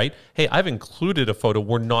quote, right? Hey, I've included a photo.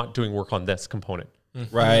 We're not doing work on this component.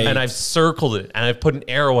 Right. And I've circled it and I've put an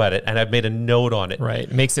arrow at it and I've made a note on it. Right.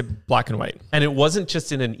 It makes it black and white. And it wasn't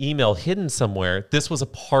just in an email hidden somewhere. This was a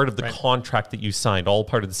part of the contract that you signed, all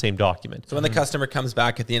part of the same document. So when the customer comes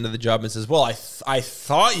back at the end of the job and says, well, I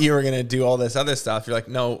thought you were going to do all this other stuff. You're like,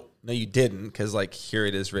 no, you didn't. Because like, here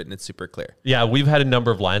it is written. It's super clear. Yeah. We've had a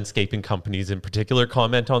number of landscaping companies in particular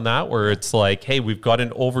comment on that, where it's like, hey, we've got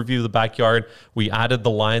an overview of the backyard. We added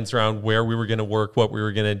the lines around where we were going to work, what we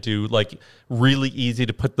were going to do. Like, really easy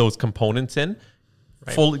to put those components in.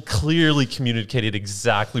 Fully, clearly communicated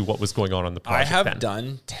exactly what was going on the project. I have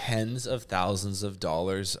done tens of thousands of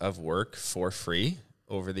dollars of work for free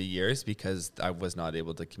over the years because I was not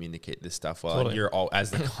able to communicate this stuff well. Totally. You're all,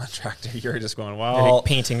 as the contractor, you're just going, well, you're like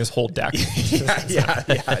painting this whole deck.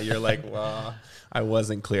 yeah. You're like, well, I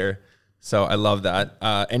wasn't clear. So I love that.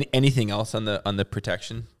 Anything else on the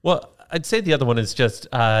protection? Well, I'd say the other one is just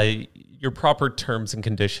your proper terms and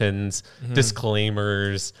conditions,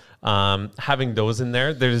 disclaimers, having those in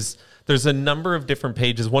there. There's a number of different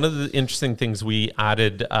pages. One of the interesting things we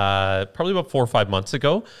added probably about 4 or 5 months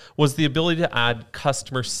ago was the ability to add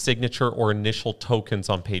customer signature or initial tokens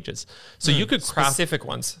on pages. So you could craft specific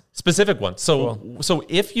ones. So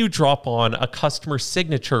if you drop on a customer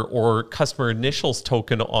signature or customer initials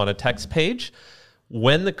token on a text page,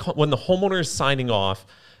 when the homeowner is signing off,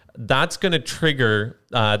 that's going to trigger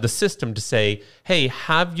the system to say, hey,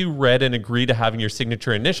 have you read and agree to having your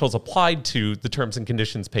signature initials applied to the terms and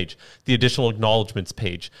conditions page, the additional acknowledgements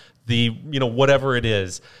page, the, whatever it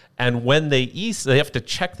is. And when they have to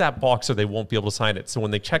check that box or they won't be able to sign it. So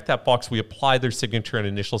when they check that box, we apply their signature and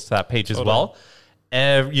initials to that page as well.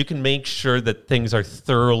 You can make sure that things are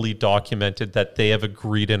thoroughly documented, that they have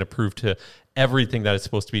agreed and approved to everything that is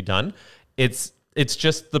supposed to be done. It's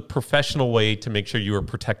just the professional way to make sure you are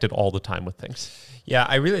protected all the time with things. Yeah,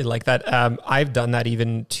 I really like that. I've done that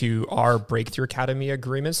even to our Breakthrough Academy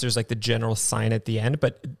agreements. There's like the general sign at the end,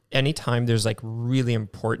 but anytime there's like really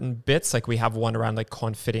important bits, like we have one around like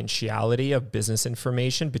confidentiality of business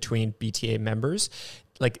information between BTA members,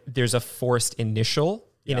 like there's a forced initial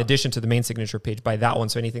in addition to the main signature page by that one.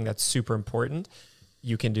 So anything that's super important,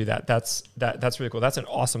 you can do that. That's really cool. That's an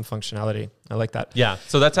awesome functionality. I like that. Yeah.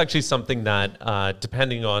 So that's actually something that,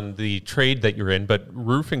 depending on the trade that you're in, but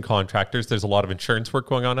roofing contractors, there's a lot of insurance work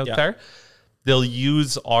going on out there. They'll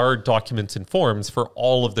use our documents and forms for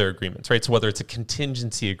all of their agreements, right? So whether it's a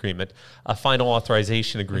contingency agreement, a final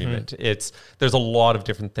authorization agreement, there's a lot of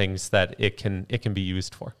different things that it can be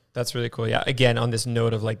used for. That's really cool. Yeah. Again, on this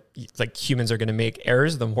note of like humans are going to make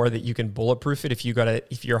errors, the more that you can bulletproof it.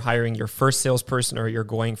 If you're hiring your first salesperson or you're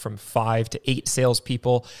going from 5 to 8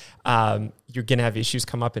 salespeople, you're going to have issues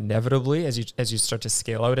come up inevitably as you start to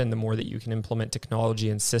scale out. And the more that you can implement technology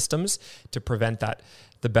and systems to prevent that,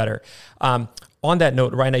 the better. On that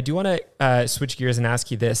note, Ryan, I do want to switch gears and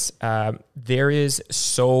ask you this. There is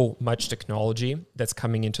so much technology that's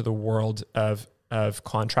coming into the world of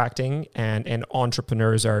contracting, and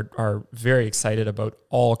entrepreneurs are very excited about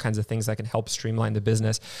all kinds of things that can help streamline the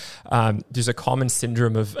business. There's a common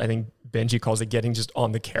syndrome of, I think Benji calls it, getting just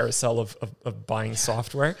on the carousel of buying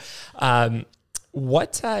software.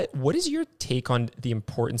 What is your take on the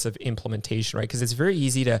importance of implementation, right? Because it's very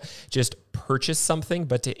easy to just purchase something,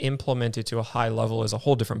 but to implement it to a high level is a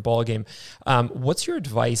whole different ballgame. What's your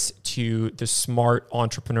advice to the smart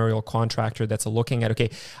entrepreneurial contractor that's looking at, okay,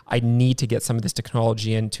 I need to get some of this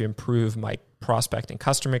technology in to improve my prospect and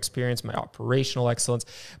customer experience, my operational excellence,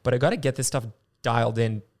 but I got to get this stuff dialed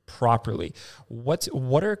in properly. What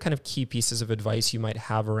are kind of key pieces of advice you might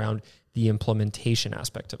have around the implementation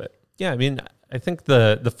aspect of it? Yeah, I mean, I think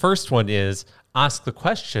the first one is ask the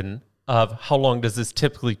question of how long does this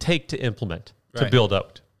typically take to implement, to build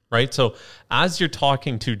out, right? So as you're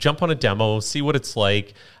talking to, jump on a demo, see what it's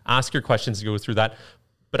like, ask your questions, go through that,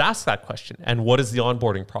 but ask that question. And what is the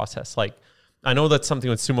onboarding process like? I know that's something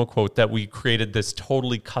with Sumo Quote that we created this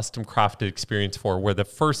totally custom crafted experience for, where the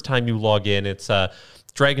first time you log in, it's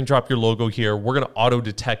drag and drop your logo here. We're going to auto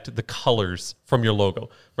detect the colors from your logo,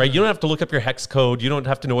 right? You don't have to look up your hex code. You don't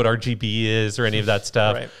have to know what RGB is or any of that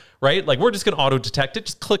stuff, right? Like, we're just going to auto detect it.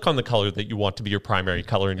 Just click on the color that you want to be your primary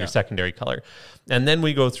color and your secondary color. And then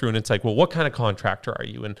we go through and it's like, well, what kind of contractor are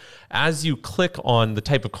you? And as you click on the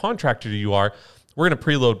type of contractor you are, we're going to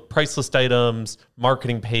preload price list items,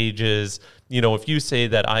 marketing pages. You know, if you say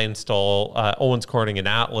that I install Owens Corning and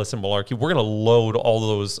Atlas and Malarkey, we're going to load all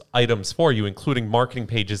those items for you, including marketing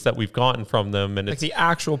pages that we've gotten from them. And like the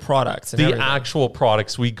actual products. And the actual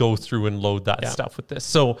products, we go through and load that stuff with this.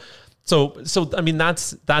 So I mean,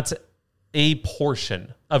 that's a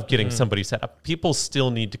portion of getting somebody set up. People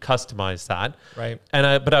still need to customize that. Right.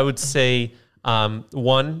 But I would say,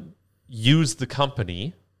 one, use the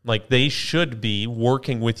company. Like, they should be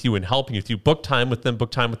working with you and helping with you. Book time with them, book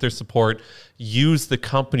time with their support. Use the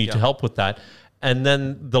company to help with that. And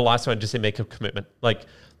then the last one, I'd just say make a commitment. Like,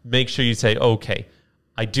 make sure you say, okay,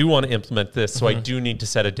 I do want to implement this, so I do need to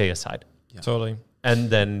set a day aside. Yeah. Totally. And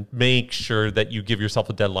then make sure that you give yourself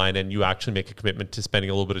a deadline and you actually make a commitment to spending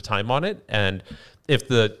a little bit of time on it. And if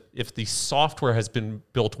the software has been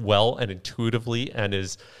built well and intuitively and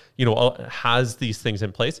is, has these things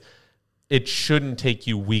in place, it shouldn't take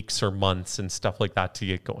you weeks or months and stuff like that to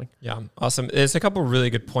get going. Yeah, awesome. There's a couple of really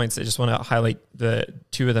good points. I just want to highlight the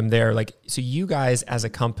two of them there. Like, so you guys as a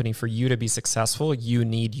company, for you to be successful, you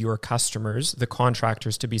need your customers, the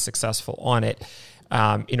contractors, to be successful on it.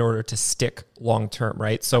 In order to stick long term,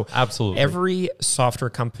 right? So absolutely, every software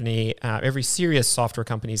company, every serious software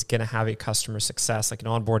company is going to have a customer success, like an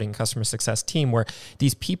onboarding customer success team, where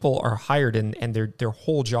these people are hired and their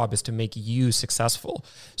whole job is to make you successful.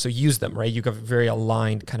 So use them, right? You have very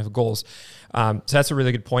aligned kind of goals. So that's a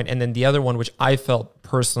really good point. And then the other one, which I felt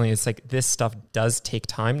personally, it's like this stuff does take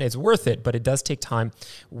time. It's worth it, but it does take time.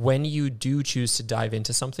 When you do choose to dive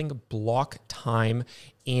into something, block time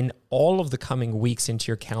in all of the coming weeks into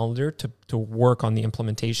your calendar to work on the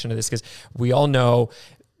implementation of this, because we all know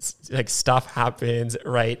like stuff happens,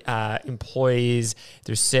 right? Employees,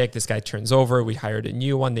 they're sick. This guy turns over. We hired a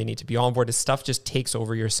new one. They need to be on board. This stuff just takes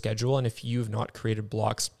over your schedule. And if you've not created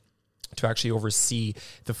blocks to actually oversee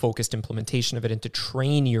the focused implementation of it and to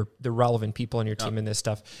train the relevant people on your team in this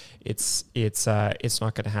stuff, it's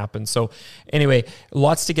not going to happen. So anyway,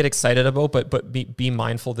 lots to get excited about, but be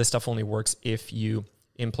mindful. This stuff only works if you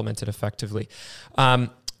implement it effectively.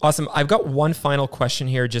 Awesome. I've got one final question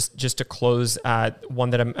here, just to close. One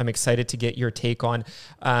that I'm excited to get your take on.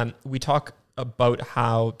 We talk about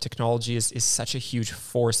how technology is such a huge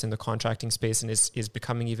force in the contracting space and is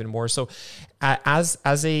becoming even more so. As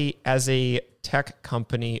a tech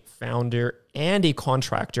company founder and a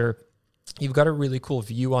contractor, you've got a really cool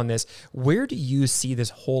view on this. Where do you see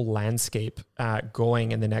this whole landscape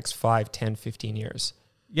going in the next 5, 10, 15 years?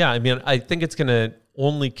 Yeah, I mean, I think it's going to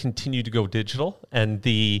only continue to go digital, and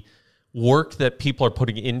the work that people are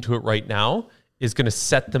putting into it right now is going to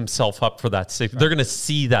set themselves up for that. They're going to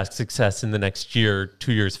see that success in the next year,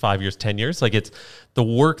 2 years, 5 years, 10 years. Like, it's the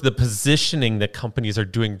work, the positioning that companies are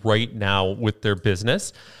doing right now with their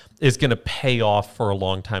business is going to pay off for a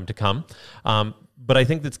long time to come. But I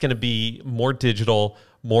think that's going to be more digital,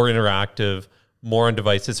 more interactive, more on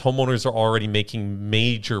devices. Homeowners are already making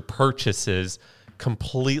major purchases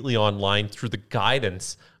completely online through the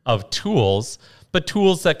guidance of tools, but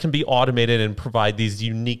tools that can be automated and provide these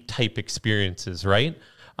unique type experiences, right?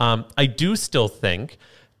 I do still think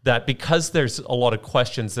that because there's a lot of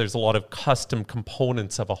questions, there's a lot of custom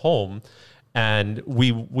components of a home, and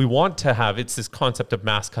we want to have, it's this concept of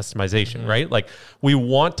mass customization, right? Like we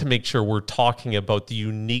want to make sure we're talking about the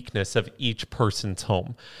uniqueness of each person's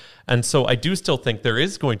home. And so I do still think there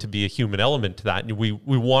is going to be a human element to that. And we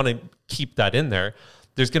want to keep that in there.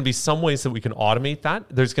 There's going to be some ways that we can automate that.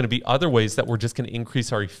 There's going to be other ways that we're just going to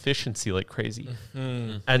increase our efficiency like crazy.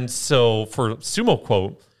 And so for Sumo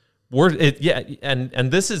Quote,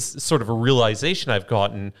 and this is sort of a realization I've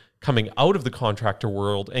gotten coming out of the contractor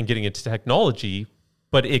world and getting into technology,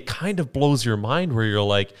 but it kind of blows your mind where you're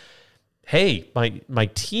like, hey, my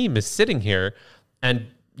team is sitting here and,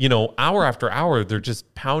 you know, hour after hour, they're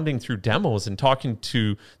just pounding through demos and talking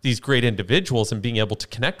to these great individuals and being able to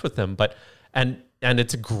connect with them. And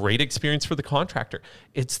it's a great experience for the contractor.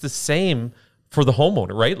 It's the same for the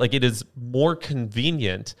homeowner, right? Like it is more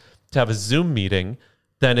convenient to have a Zoom meeting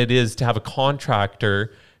than it is to have a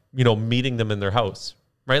contractor, you know, meeting them in their house,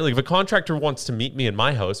 right? Like if a contractor wants to meet me in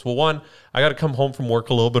my house, well, one, I got to come home from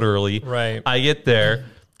work a little bit early. Right. I get there.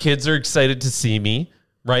 Kids are excited to see me,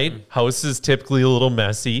 right? House is typically a little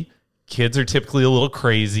messy. Kids are typically a little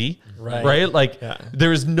crazy, right? Like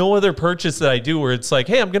there's no other purchase that I do where it's like,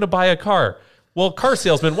 hey, I'm going to buy a car. Well, car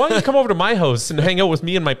salesman, why don't you come over to my house and hang out with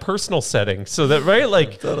me in my personal setting? So that, right?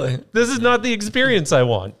 Like this is not the experience I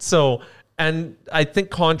want. So, and I think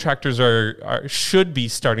contractors should be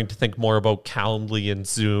starting to think more about Calendly and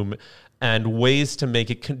Zoom and ways to make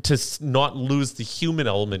it to not lose the human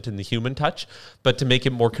element and the human touch, but to make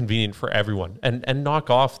it more convenient for everyone and knock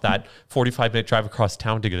off that 45-minute drive across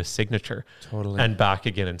town to get a signature and back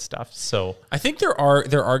again and stuff. So I think there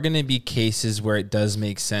are going to be cases where it does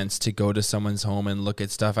make sense to go to someone's home and look at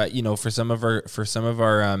stuff. You know, for some of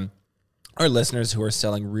our listeners who are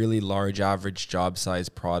selling really large average job size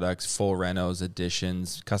products, full renos,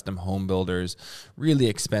 additions, custom home builders, really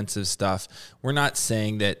expensive stuff. We're not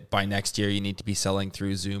saying that by next year you need to be selling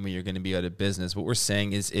through Zoom or you're going to be out of business. What we're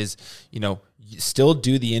saying is, you know, still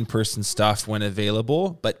do the in-person stuff when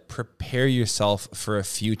available, but prepare yourself for a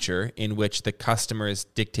future in which the customer is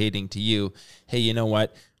dictating to you, hey, you know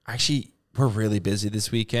what? Actually, we're really busy this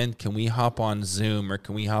weekend. Can we hop on Zoom or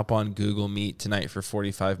can we hop on Google Meet tonight for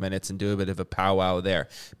 45 minutes and do a bit of a powwow there?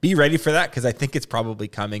 Be ready for that because I think it's probably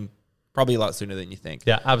coming a lot sooner than you think.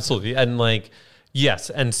 Yeah, absolutely. And like, yes,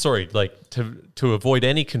 and sorry, like to avoid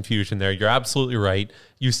any confusion there, you're absolutely right.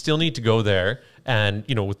 You still need to go there. And,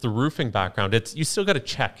 you know, with the roofing background, you still got to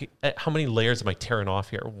check how many layers am I tearing off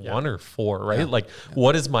here? 1 or 4, right?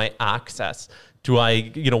 What is my access?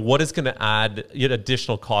 What is going to add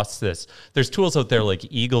additional costs to this? There's tools out there like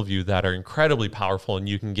EagleView that are incredibly powerful and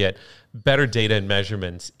you can get better data and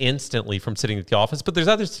measurements instantly from sitting at the office. But there's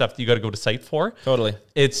other stuff that you got to go to site for. Totally.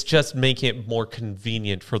 It's just making it more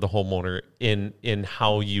convenient for the homeowner in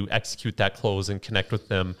how you execute that close and connect with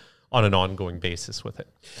them on an ongoing basis with it.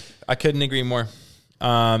 I couldn't agree more.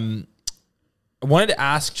 I wanted to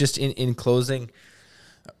ask just in closing,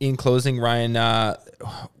 Ryan,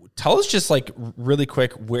 tell us just like really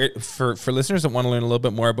quick where for listeners that want to learn a little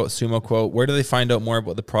bit more about Sumo Quote, where do they find out more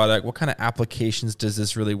about the product? What kind of applications does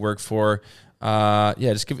this really work for?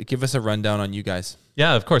 Just give us a rundown on you guys.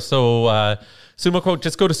 Yeah, of course. So Sumo Quote,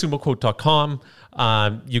 just go to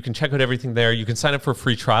sumoquote.com. You can check out everything there. You can sign up for a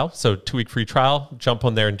free trial. So 2-week free trial, jump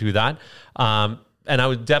on there and do that. And I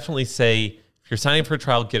would definitely say if you're signing for a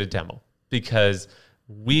trial, get a demo because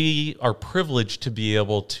we are privileged to be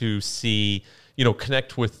able to see,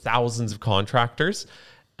 connect with thousands of contractors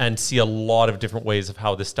and see a lot of different ways of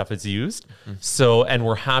how this stuff is used. Mm-hmm. So, and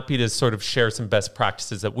we're happy to sort of share some best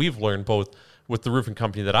practices that we've learned both with the roofing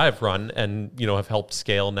company that I've run and, have helped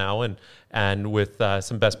scale now and with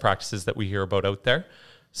some best practices that we hear about out there.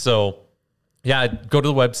 So yeah, go to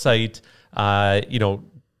the website,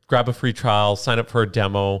 grab a free trial, sign up for a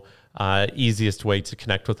demo, easiest way to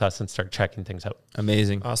connect with us and start checking things out.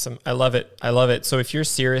 Amazing. Awesome. I love it. So if you're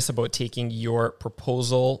serious about taking your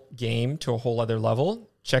proposal game to a whole other level,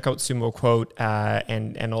 check out Sumo Quote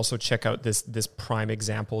and also check out this prime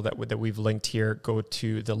example that we've linked here. Go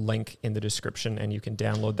to the link in the description and you can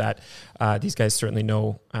download that. These guys certainly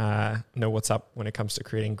know what's up when it comes to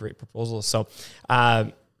creating great proposals. So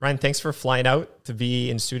Ryan, thanks for flying out to be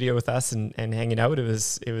in studio with us and hanging out. It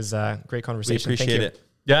was a great conversation. We appreciate it.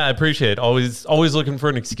 Yeah, I appreciate it. Always looking for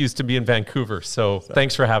an excuse to be in Vancouver. So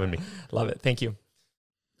thanks for having me. Love it. Thank you.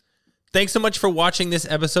 Thanks so much for watching this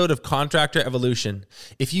episode of Contractor Evolution.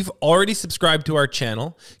 If you've already subscribed to our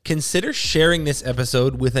channel, consider sharing this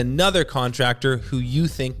episode with another contractor who you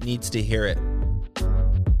think needs to hear it.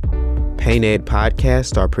 Paint Ed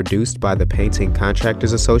podcasts are produced by the Painting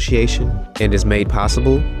Contractors Association and is made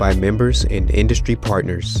possible by members and industry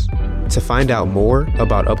partners. To find out more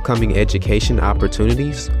about upcoming education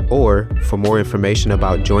opportunities or for more information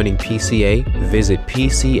about joining PCA, visit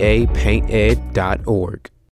pcapainted.org.